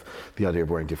scenario, of the idea of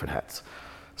wearing different hats.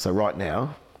 So right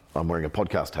now, I'm wearing a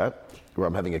podcast hat where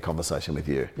I'm having a conversation with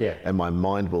you. Yeah. And my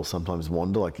mind will sometimes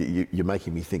wander, like you're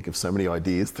making me think of so many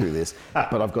ideas through this,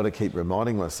 but I've got to keep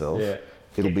reminding myself,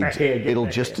 it'll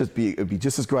be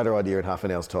just as great an idea in half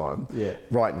an hour's time. Yeah.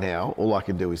 Right now, all I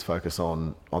can do is focus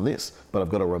on this, but I've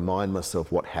got to remind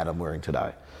myself what hat I'm wearing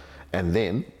today. And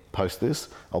then, post this,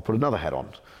 I'll put another hat on.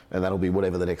 And that'll be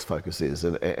whatever the next focus is.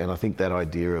 And I think that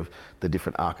idea of the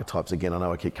different archetypes, again, I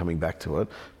know I keep coming back to it,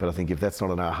 but I think if that's not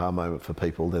an aha moment for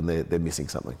people, then they're missing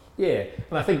something. Yeah,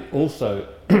 and I think also,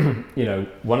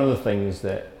 one of the things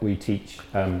that we teach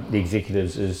the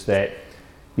executives is that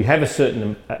you have a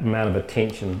certain amount of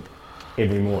attention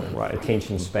every morning, right?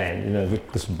 Attention span,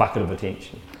 this bucket of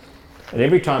attention. And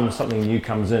every time something new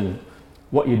comes in,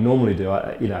 what you normally do,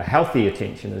 healthy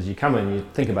attention is you come in, you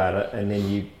think about it, and then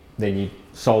you then you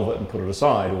solve it and put it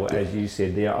aside, or as you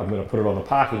said there, I'm going to put it on a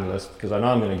parking list because I know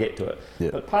I'm going to get to it. Yeah.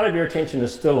 But part of your attention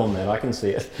is still on that. I can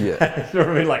see it. Yeah. It's sort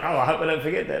of been like, oh, I hope I don't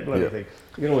forget that bloody thing.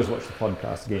 You can always watch the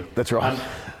podcast again. That's right.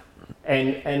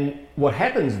 And what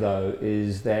happens though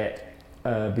is that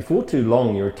before too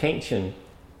long, your attention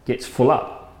gets full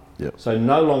up. Yep. So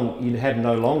you have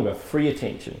no longer free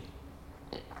attention,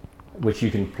 which you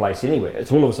can place anywhere.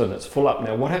 It's all of a sudden it's full up.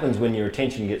 Now, what happens when your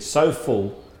attention gets so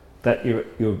full that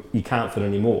you can't fit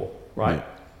anymore, right? Yeah.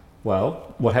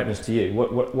 Well, what happens to you?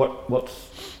 What's?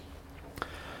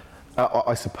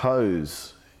 I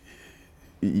suppose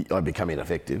I become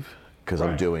ineffective because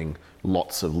I'm doing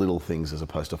lots of little things as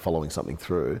opposed to following something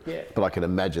through. Yeah. But I can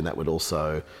imagine that would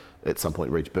also at some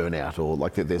point reach burnout, or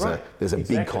like there's a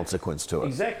big consequence to it.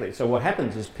 Exactly. So what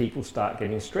happens is people start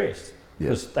getting stressed.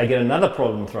 Because they get another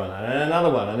problem thrown out, and another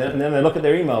one, and then they look at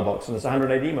their email box and it's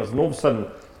 180 emails, and all of a sudden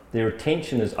their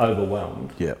attention is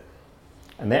overwhelmed. Yeah.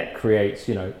 And that creates,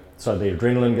 so the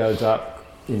adrenaline goes up,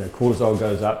 cortisol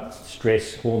goes up,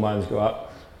 stress hormones go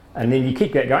up, and then you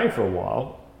keep that going for a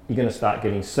while, you're going to start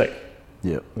getting sick.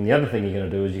 Yeah. And the other thing you're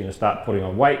going to do is you're going to start putting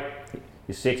on weight,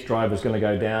 your sex drive is going to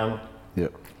go down. Yeah.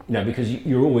 Because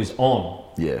you're always on.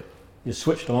 Yeah. You're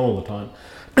switched on all the time.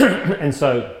 And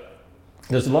so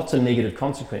there's lots of negative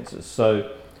consequences.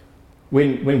 So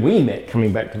when we met,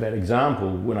 coming back to that example,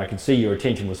 when I could see your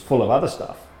attention was full of other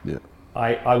stuff,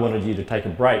 I wanted you to take a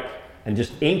break and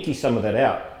just empty some of that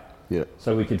out. Yeah.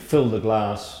 So we could fill the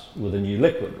glass with a new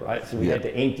liquid, right? So we had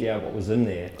to empty out what was in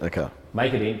there,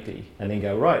 make it empty, and then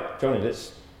go, right, Johnny,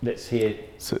 let's hear.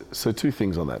 So two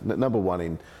things on that. Number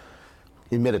one,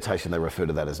 in meditation, they refer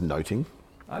to that as noting.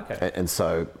 Okay. And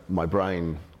so my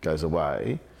brain goes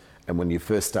away. And when you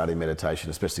first start in meditation,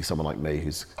 especially someone like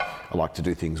me I like to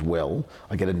do things well,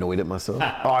 I get annoyed at myself.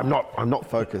 I'm not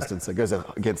focused, and so it goes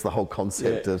against the whole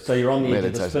concept of so you're on the edge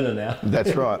meditation. of the spinner now.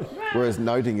 That's right. Whereas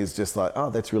noting is just like, oh,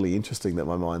 that's really interesting that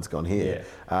my mind's gone here.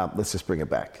 Let's just bring it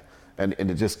back. And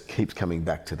it just keeps coming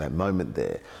back to that moment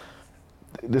there.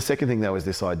 The second thing though is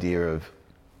this idea of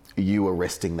you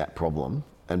arresting that problem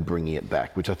and bringing it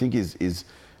back, which I think is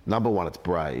number one, it's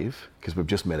brave because we've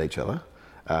just met each other.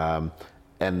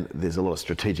 And there's a lot of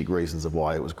strategic reasons of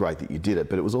why it was great that you did it,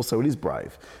 but it is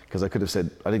brave because I could have said,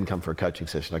 I didn't come for a coaching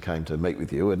session, I came to meet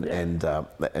with you and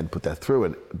put that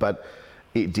through. But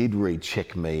it did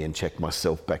recheck me and check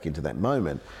myself back into that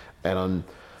moment. And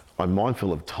I'm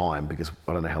mindful of time because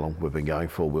I don't know how long we've been going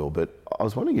for, Will, but I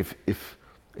was wondering if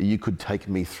you could take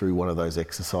me through one of those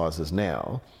exercises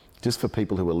now, just for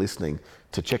people who are listening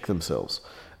to check themselves.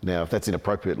 Now, if that's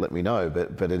inappropriate, let me know,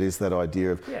 but it is that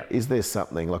idea of, is there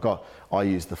something, like I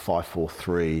use the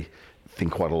 5-4-3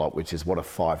 thing quite a lot, which is what are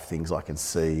 5 things I can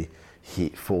see,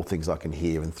 4 things I can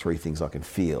hear, and 3 things I can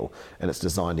feel. And it's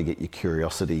designed to get your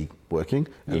curiosity working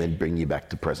and then bring you back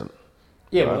to present.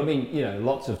 Yeah, right? Well, I mean,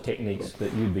 lots of techniques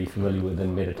that you'd be familiar with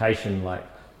in meditation, like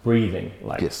breathing,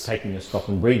 taking a stop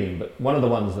and breathing. But one of the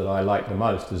ones that I like the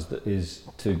most is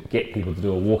to get people to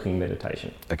do a walking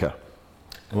meditation. Okay.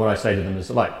 And what I say to them is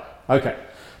like, okay,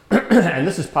 and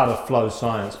this is part of flow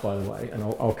science, by the way, and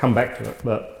I'll come back to it.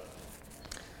 But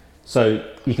so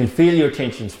you can feel your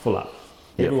attention's full up.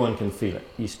 Everyone can feel it.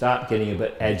 You start getting a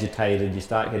bit agitated. You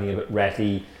start getting a bit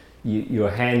ratty. Your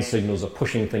hand signals are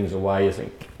pushing things away. You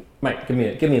think, mate, give me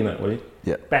a minute, will you?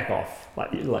 Yeah. Back off.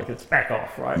 Like it's back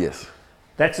off, right? Yes.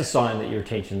 That's a sign that your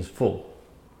attention's full,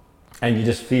 and you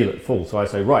just feel it full. So I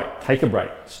say, right, take a break,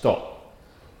 stop,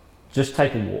 just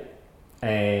take a walk.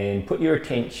 And put your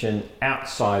attention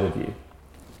outside of you.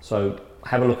 So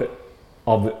have a look at,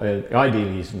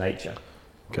 ideally is nature.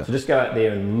 Okay. So just go out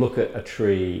there and look at a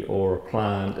tree or a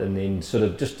plant and then sort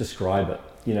of just describe it.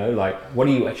 Like what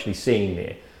are you actually seeing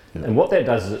there? Yeah. And what that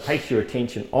does is it takes your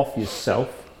attention off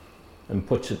yourself and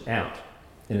puts it out.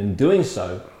 And in doing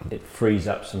so, it frees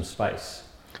up some space.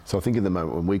 So I think in the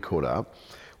moment when we caught up,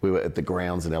 we were at the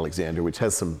grounds in Alexandria, which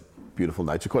has some beautiful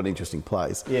nature, quite an interesting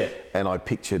place. Yeah. And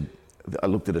I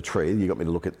looked at a tree, you got me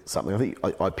to look at something, I think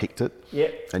I picked it,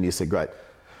 and you said, great,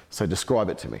 so describe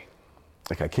it to me.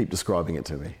 Okay, keep describing it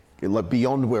to me. Like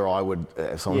beyond where I would,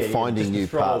 so I'm finding new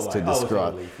parts to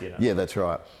describe. Yeah, that's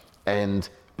right. And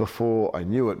before I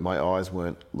knew it, my eyes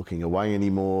weren't looking away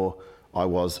anymore. I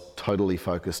was totally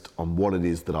focused on what it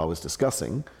is that I was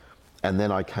discussing. And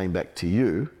then I came back to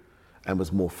you and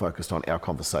was more focused on our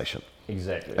conversation.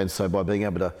 Exactly. And so by being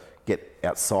able to get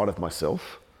outside of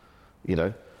myself,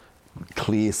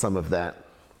 clear some of that,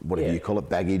 whatever you call it,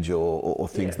 baggage or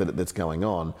things that's going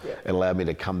on, it allowed me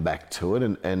to come back to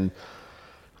it. And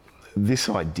this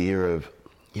idea of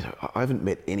you know, I haven't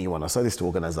met anyone. I say this to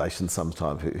organisations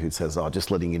sometimes who says, "Oh,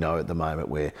 just letting you know at the moment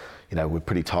we're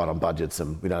pretty tight on budgets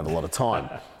and we don't have a lot of time."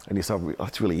 And you say, oh,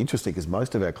 "It's really interesting because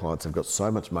most of our clients have got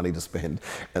so much money to spend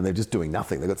and they're just doing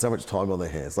nothing. They've got so much time on their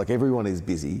hands. Like everyone is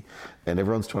busy and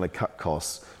everyone's trying to cut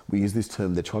costs. We use this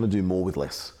term, they're trying to do more with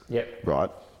less. Yep. Right?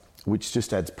 Which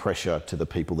just adds pressure to the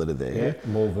people that are there.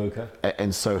 Yeah, more VUCA.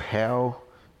 And so how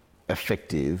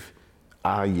effective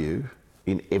are you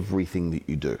in everything that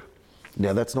you do?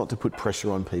 Now, that's not to put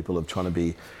pressure on people of trying to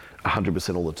be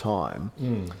 100% all the time,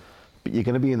 but you're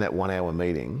going to be in that 1 hour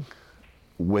meeting,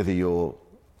 whether you're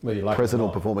like present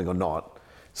or performing or not.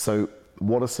 So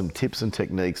what are some tips and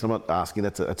techniques? I'm not asking,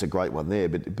 that's a great one there,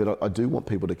 but I do want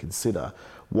people to consider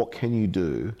what can you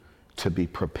do to be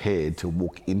prepared to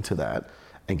walk into that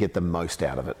and get the most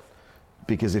out of it.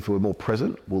 Because if we're more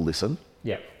present, we'll listen.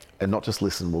 Yeah. And not just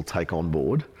listen, we'll take on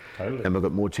board. Totally. And we've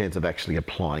got more chance of actually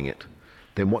applying it.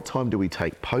 Then what time do we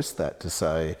take post that to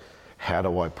say, how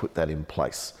do I put that in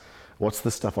place? What's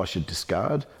the stuff I should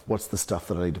discard? What's the stuff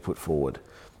that I need to put forward?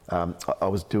 I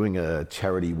was doing a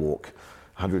charity walk,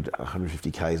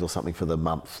 150 Ks or something for the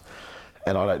month,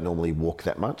 and I don't normally walk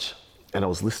that much. And I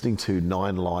was listening to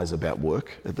 9 Lies About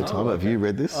Work at the time. Okay. Have you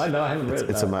read this? I know, I haven't read it.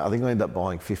 It's amazing. I think I ended up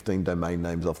buying 15 domain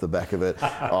names off the back of it.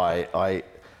 I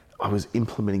was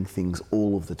implementing things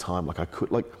all of the time.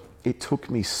 It took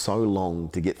me so long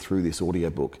to get through this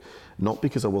audiobook, not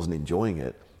because I wasn't enjoying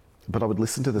it, but I would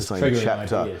listen to the same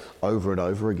chapter ideas over and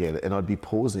over again, and I'd be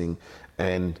pausing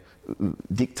and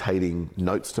dictating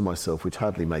notes to myself, which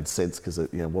hardly made sense because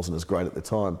it wasn't as great at the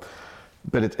time.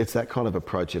 But it's that kind of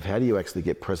approach of how do you actually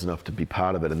get present enough to be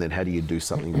part of it, and then how do you do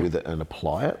something with it and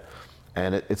apply it?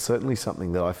 And it's certainly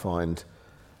something that I find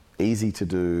easy to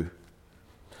do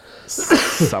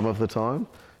some of the time,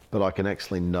 but I can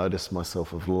actually notice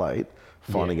myself of late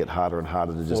finding it harder and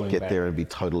harder to just get there and be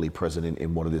totally present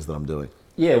in what it is that I'm doing.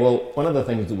 Yeah, well, one of the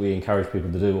things that we encourage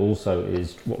people to do also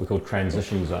is what we call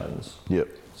transition zones. Yep.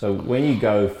 So when you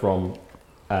go from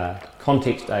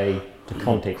context A to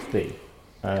context B,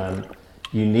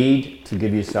 you need to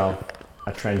give yourself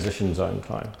a transition zone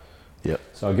time. Yep.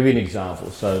 So I'll give you an example.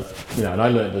 So, and I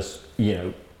learned this,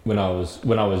 when I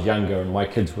was younger and my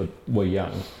kids were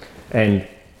young, and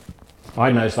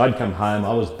I noticed I'd come home,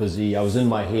 I was busy, I was in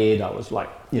my head, I was like,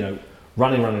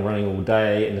 running all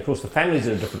day, and of course the family's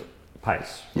at a different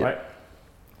pace, yep. right?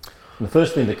 And the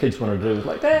first thing the kids want to do is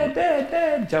like,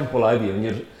 Dad, jump all over you,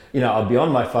 and I'd be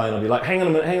on my phone, I'd be like, hang on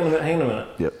a minute.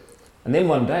 Yep. And then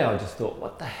one day I just thought,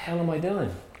 what the hell am I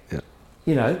doing?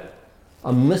 Yep.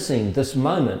 I'm missing this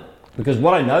moment, because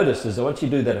what I noticed is that once you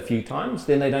do that a few times,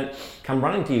 then they don't come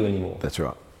running to you anymore. That's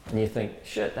right. And you think,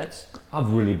 shit,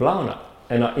 I've really blown it.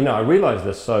 And I realised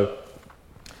this, so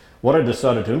what I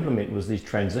decided to implement was these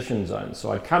transition zones.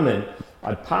 So I'd come in,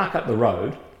 I'd park up the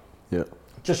road,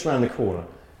 just around the corner.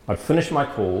 I'd finish my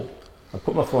call, I'd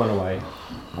put my phone away,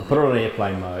 I'd put it on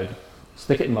airplane mode,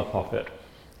 stick it in my pocket,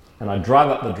 and I'd drive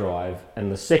up the drive,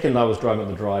 and the second I was driving up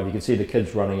the drive, you could see the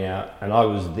kids running out, and I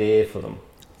was there for them.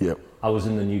 Yep. I was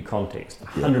in the new context,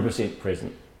 100%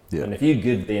 present. Yep. And if you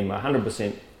give them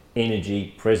 100%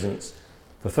 energy, presence,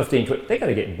 for 15, 20, they're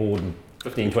going to get bored in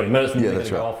 15, 20 minutes, and they're going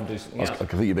to go off and do something else. I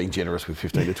think you're being generous with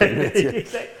 15 to 20 minutes. Yeah.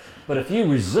 Exactly. But if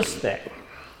you resist that,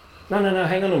 no,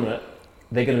 hang on a minute,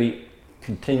 they're going to be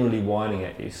continually whining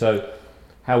at you. So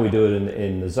how we do it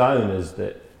in the zone is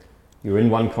that you're in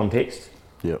one context,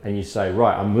 and you say,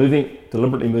 right, I'm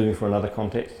deliberately moving from another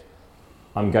context.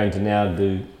 I'm going to now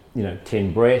do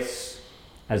 10 breaths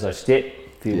as I step,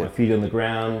 feel my feet on the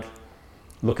ground,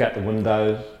 look out the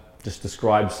window, just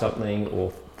describe something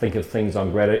or think of things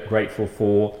I'm grateful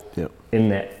for. In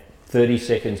that 30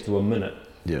 seconds to a minute,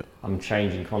 I'm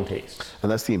changing context.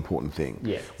 And that's the important thing.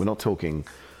 We're not talking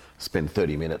spend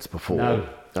 30 minutes before. No.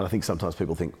 And I think sometimes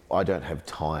people think, I don't have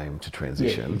time to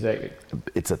transition. Yeah, exactly.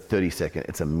 It's a 30 second,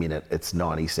 it's a minute, it's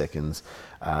 90 seconds.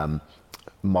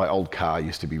 My old car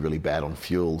used to be really bad on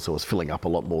fuel, so I was filling up a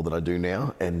lot more than I do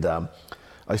now. And I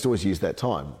used to always use that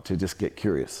time to just get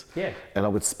curious. And I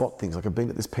would spot things, like I've been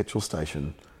at this petrol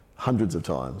station hundreds of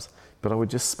times, but I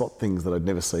would just spot things that I'd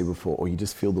never seen before, or you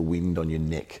just feel the wind on your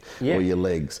neck or your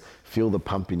legs, feel the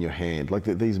pump in your hand, like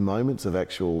these moments of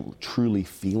actual truly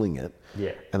feeling it.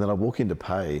 And then I walk in to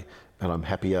pay and I'm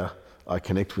happier, I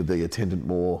connect with the attendant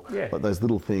more, like those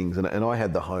little things. And I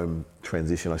had the home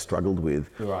transition I struggled with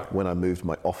when I moved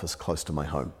my office close to my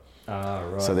home.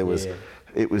 So there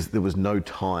was no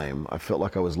time. I felt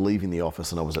like I was leaving the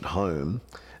office and I was at home,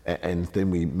 And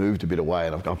then we moved a bit away,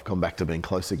 and I've gone back to being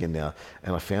close again now.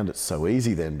 And I found it so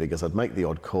easy then, because I'd make the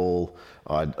odd call,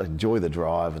 I'd enjoy the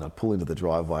drive, and I'd pull into the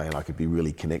driveway, and I could be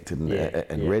really connected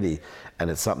and ready. And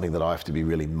it's something that I have to be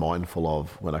really mindful of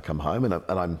when I come home. And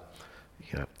I'm,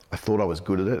 I thought I was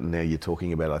good at it, and now you're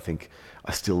talking about, I think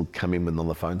I still come in on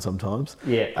the phone sometimes.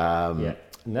 And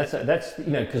that's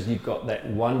because you've got that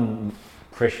one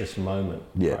precious moment,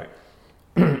 right?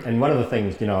 And one of the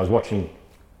things, I was watching,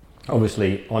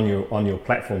 obviously on your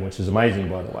platform, which is amazing,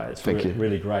 by the way. It's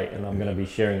really great, and I'm going to be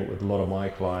sharing it with a lot of my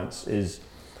clients. Is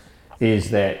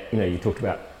that you talked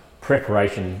about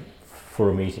preparation for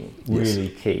a meeting, really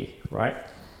key, right?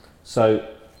 So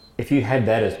if you had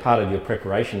that as part of your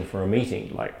preparation for a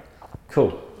meeting, like,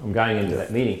 cool, I'm going into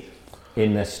that meeting,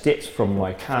 in the steps from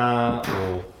my car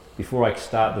or before I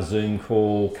start the Zoom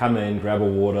call, come in, grab a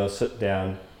water, sit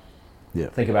down,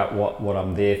 think about what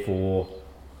I'm there for.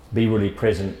 Be really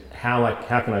present. How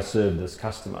can I serve this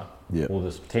customer or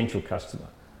this potential customer?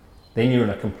 Then you're in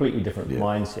a completely different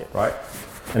mindset, right?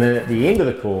 And then at the end of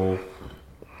the call,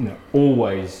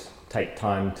 always take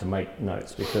time to make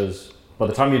notes, because by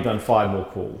the time you've done 5 more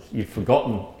calls, you've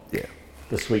forgotten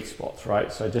the sweet spots,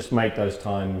 right? So just make those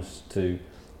times to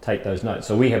take those notes.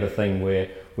 So we have a thing where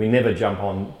we never jump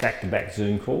on back-to-back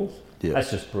Zoom calls.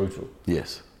 That's just brutal.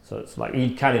 Yes. So it's like,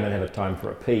 you can't even have a time for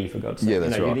a pee, for God's sake. Yeah,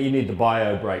 that's right. You need the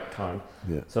bio break time.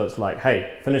 Yeah. So it's like,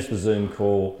 hey, finish the Zoom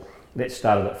call, let's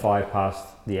start it at 5 past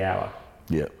the hour.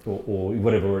 Yeah. Or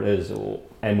whatever it is.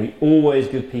 And we always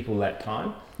give people that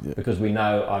time because we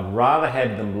know I'd rather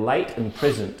have them late and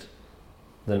present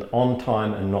than on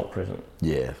time and not present.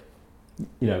 Yeah.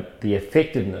 The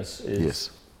effectiveness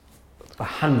is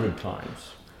 100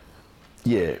 times.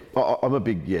 Yeah, I'm a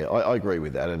big, I agree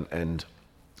with that. And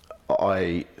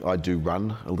I do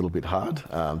run a little bit hard,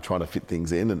 trying to fit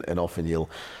things in, and often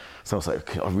someone say,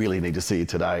 I really need to see you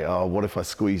today. Oh, what if I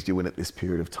squeezed you in at this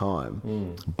period of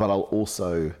time? But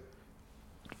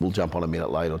we'll jump on a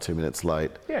minute late or 2 minutes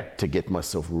late to get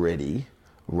myself ready,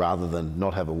 rather than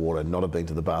not have a water, not have been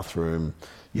to the bathroom,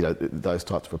 those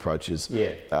types of approaches.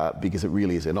 Because it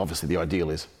really is, and obviously the ideal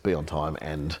is be on time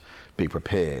and be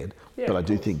prepared. But I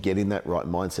do think get in that right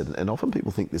mindset. And often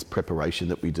people think this preparation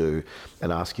that we do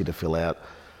and ask you to fill out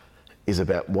is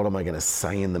about what am I going to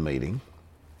say in the meeting.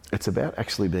 It's about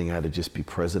actually being able to just be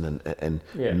present and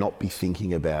not be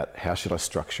thinking about how should I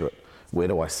structure it, where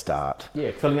do I start.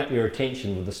 Filling up your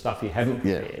attention with the stuff you haven't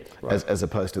prepared. Right? As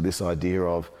opposed to this idea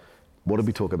of what did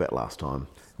we talk about last time?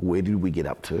 Where did we get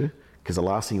up to? Because the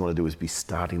last thing you want to do is be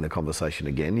starting the conversation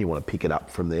again. You want to pick it up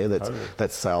from there.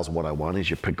 That's sales 101, is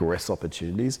you progress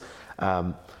opportunities.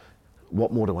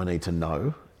 What more do I need to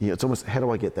know? It's almost, how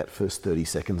do I get that first 30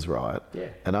 seconds right?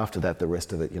 And after that, the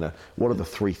rest of it, what are the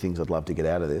 3 things I'd love to get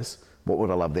out of this? What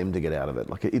would I love them to get out of it?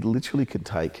 Like, it literally could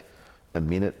take a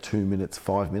minute, 2 minutes,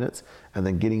 5 minutes, and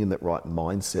then getting in that right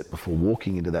mindset before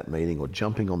walking into that meeting or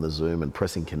jumping on the Zoom and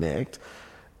pressing connect.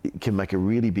 It can make a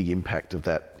really big impact of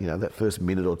that, that first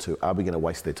minute or two. Are we going to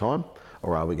waste their time,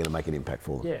 or are we going to make an impact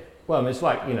for them? Well, I mean, it's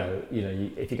like, if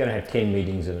you're going to have 10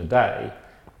 meetings in a day,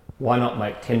 why not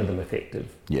make 10 of them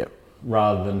effective?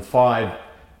 Rather than 5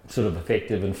 sort of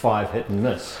effective and 5 hit and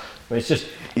miss. I mean, it's just,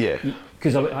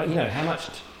 because how much,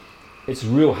 it's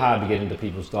real hard to get into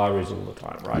people's diaries all the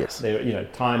time, right? They're,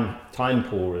 time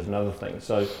poor is another thing.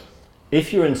 So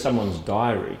if you're in someone's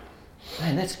diary,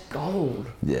 man, that's gold.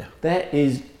 That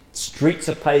is streets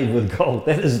are paved with gold.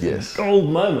 That is a gold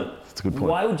moment. That's a good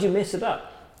point. Why would you mess it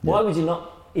up? Why would you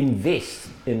not invest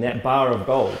in that bar of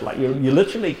gold? Like, you're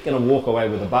literally going to walk away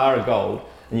with a bar of gold,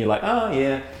 and you're like,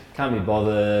 can't be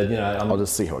bothered. I'll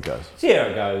just see how it goes. See how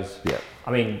it goes.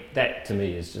 I mean, that to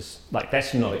me is just like,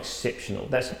 that's not exceptional.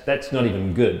 That's not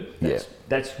even good.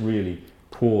 That's really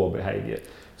poor behaviour.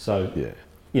 So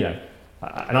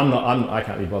and I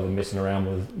can't be bothered messing around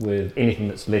with anything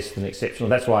that's less than exceptional.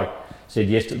 That's why I said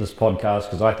yes to this podcast,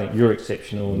 because I think you're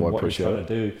exceptional, and what you're trying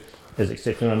to do is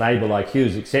exceptional. Enable IQ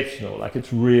is exceptional. Like,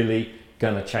 it's really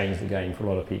going to change the game for a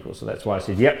lot of people. So that's why I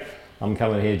said, I'm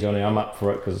coming here, Johnny. I'm up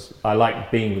for it, because I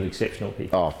like being with exceptional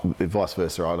people. Oh, vice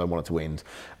versa. I don't want it to end.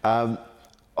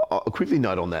 I'll quickly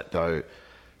note on that, though.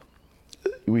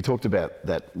 We talked about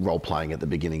that role playing at the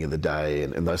beginning of the day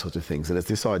and those sorts of things. And it's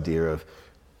this idea of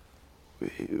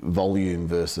volume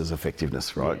versus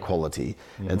effectiveness, right? Quality.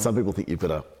 And some people think you've got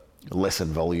to lessen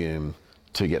volume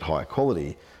to get higher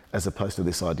quality, as opposed to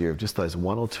this idea of just those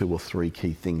 1 or 2 or 3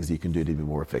 key things you can do to be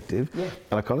more effective.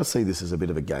 And I kind of see this as a bit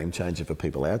of a game changer for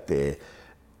people out there.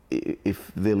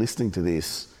 If they're listening to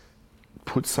this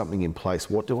put something in place.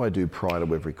 What do I do prior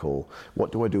to every call?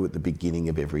 What do I do at the beginning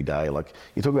of every day? Like,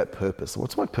 you talk about purpose.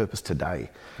 What's my purpose today?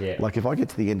 Yeah. Like, if I get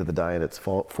to the end of the day and it's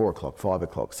 4 o'clock, 5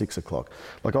 o'clock, 6 o'clock,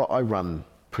 like I run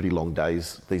pretty long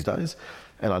days these days,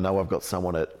 and I know I've got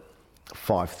someone at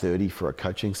 5:30 for a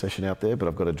coaching session out there, but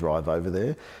I've got to drive over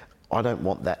there. I don't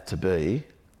want that to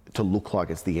look like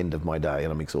it's the end of my day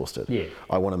and I'm exhausted. Yeah.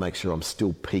 I want to make sure I'm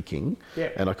still peaking.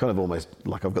 Yeah. And I kind of almost,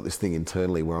 like, I've got this thing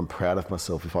internally where I'm proud of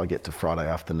myself if I get to Friday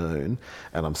afternoon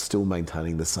and I'm still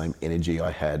maintaining the same energy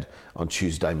I had on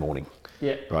Tuesday morning.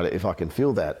 Yeah. Right? If I can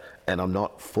feel that and I'm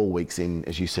not 4 weeks in,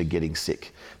 as you said, getting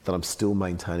sick, that I'm still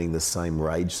maintaining the same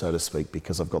rage, so to speak,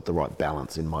 because I've got the right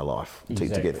balance in my life to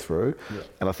get through. Yeah.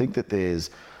 And I think that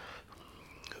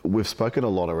we've spoken a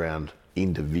lot around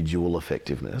individual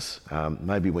effectiveness.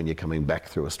 Maybe when you're coming back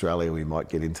through Australia, we might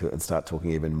get into it and start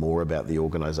talking even more about the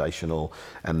organisational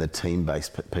and the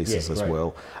team-based pieces as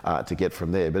well to get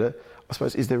from there. But I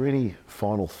suppose, is there any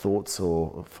final thoughts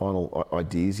or final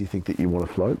ideas you think that you want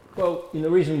to float? Well, the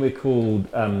reason we're called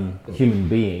human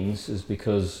beings is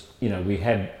because we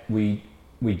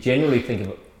generally think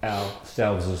of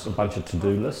ourselves as a bunch of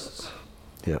to-do lists.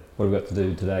 Yeah. What have we got to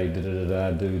do today?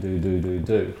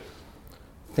 Do.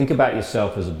 Think about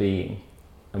yourself as a being,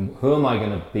 and who am I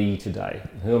going to be today?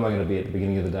 Who am I going to be at the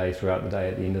beginning of the day, throughout the day,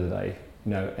 at the end of the day?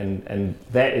 And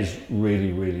that is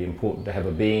really, really important, to have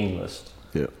a being list.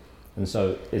 Yeah. And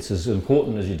so it's as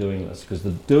important as your doing list, because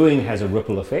the doing has a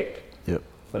ripple effect. Yeah.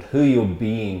 But who you're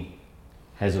being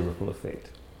has a ripple effect,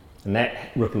 and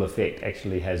that ripple effect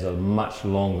actually has a much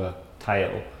longer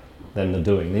tail than the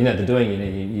doing. The doing,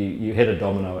 you hit a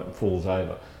domino, it falls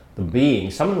over. The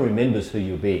being, someone remembers who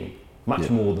you're being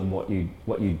much more than what you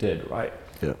did, right?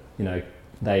 Yeah.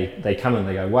 They come and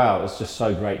they go, wow, it's just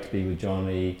so great to be with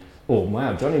Johnny. Or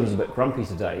wow, Johnny was a bit grumpy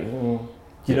today. Do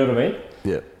you know what I mean?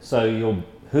 Yeah. So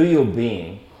who you're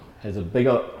being has a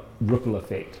bigger ripple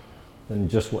effect than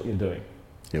just what you're doing.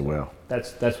 Yeah, wow.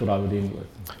 That's what I would end with.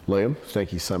 Liam,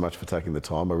 thank you so much for taking the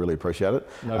time. I really appreciate it.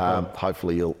 No problem.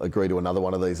 Hopefully you'll agree to another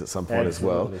one of these at some point as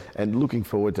well. And looking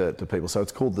forward to people. So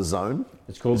it's called The Zone.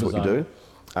 It's called The Zone. What you do.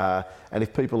 And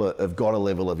if people have got a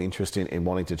level of interest in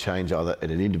wanting to change, either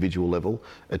at an individual level,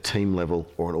 a team level,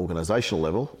 or an organisational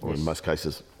level, or in most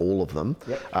cases all of them,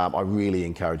 I really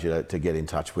encourage you to get in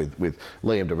touch with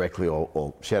Liam directly,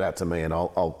 or shout out to me, and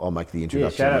I'll make the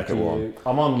introduction. Yeah, shout out to you.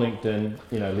 I'm on LinkedIn,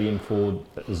 Liam Forde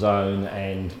at The Zone,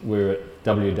 and we're at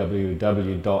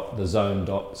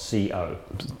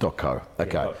www.thezone.co.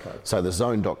 Okay. So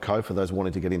thezone.co for those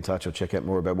wanting to get in touch or check out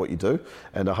more about what you do,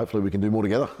 and hopefully we can do more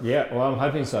together. Yeah, well, I'm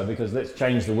hoping so, because let's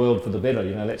change the world for the better.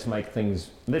 Let's make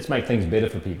things better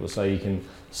for people, so you can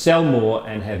sell more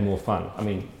and have more fun.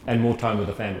 And more time with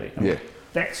the family.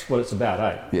 That's what it's about,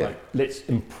 eh? Yeah. Like, let's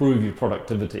improve your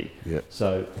productivity. Yeah.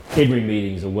 So every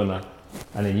meeting's a winner,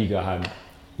 and then you go home,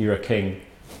 you're a king,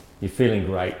 you're feeling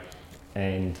great,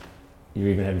 and you're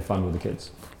even having fun with the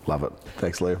kids. Love it.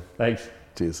 Thanks, Liam. Thanks.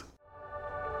 Cheers.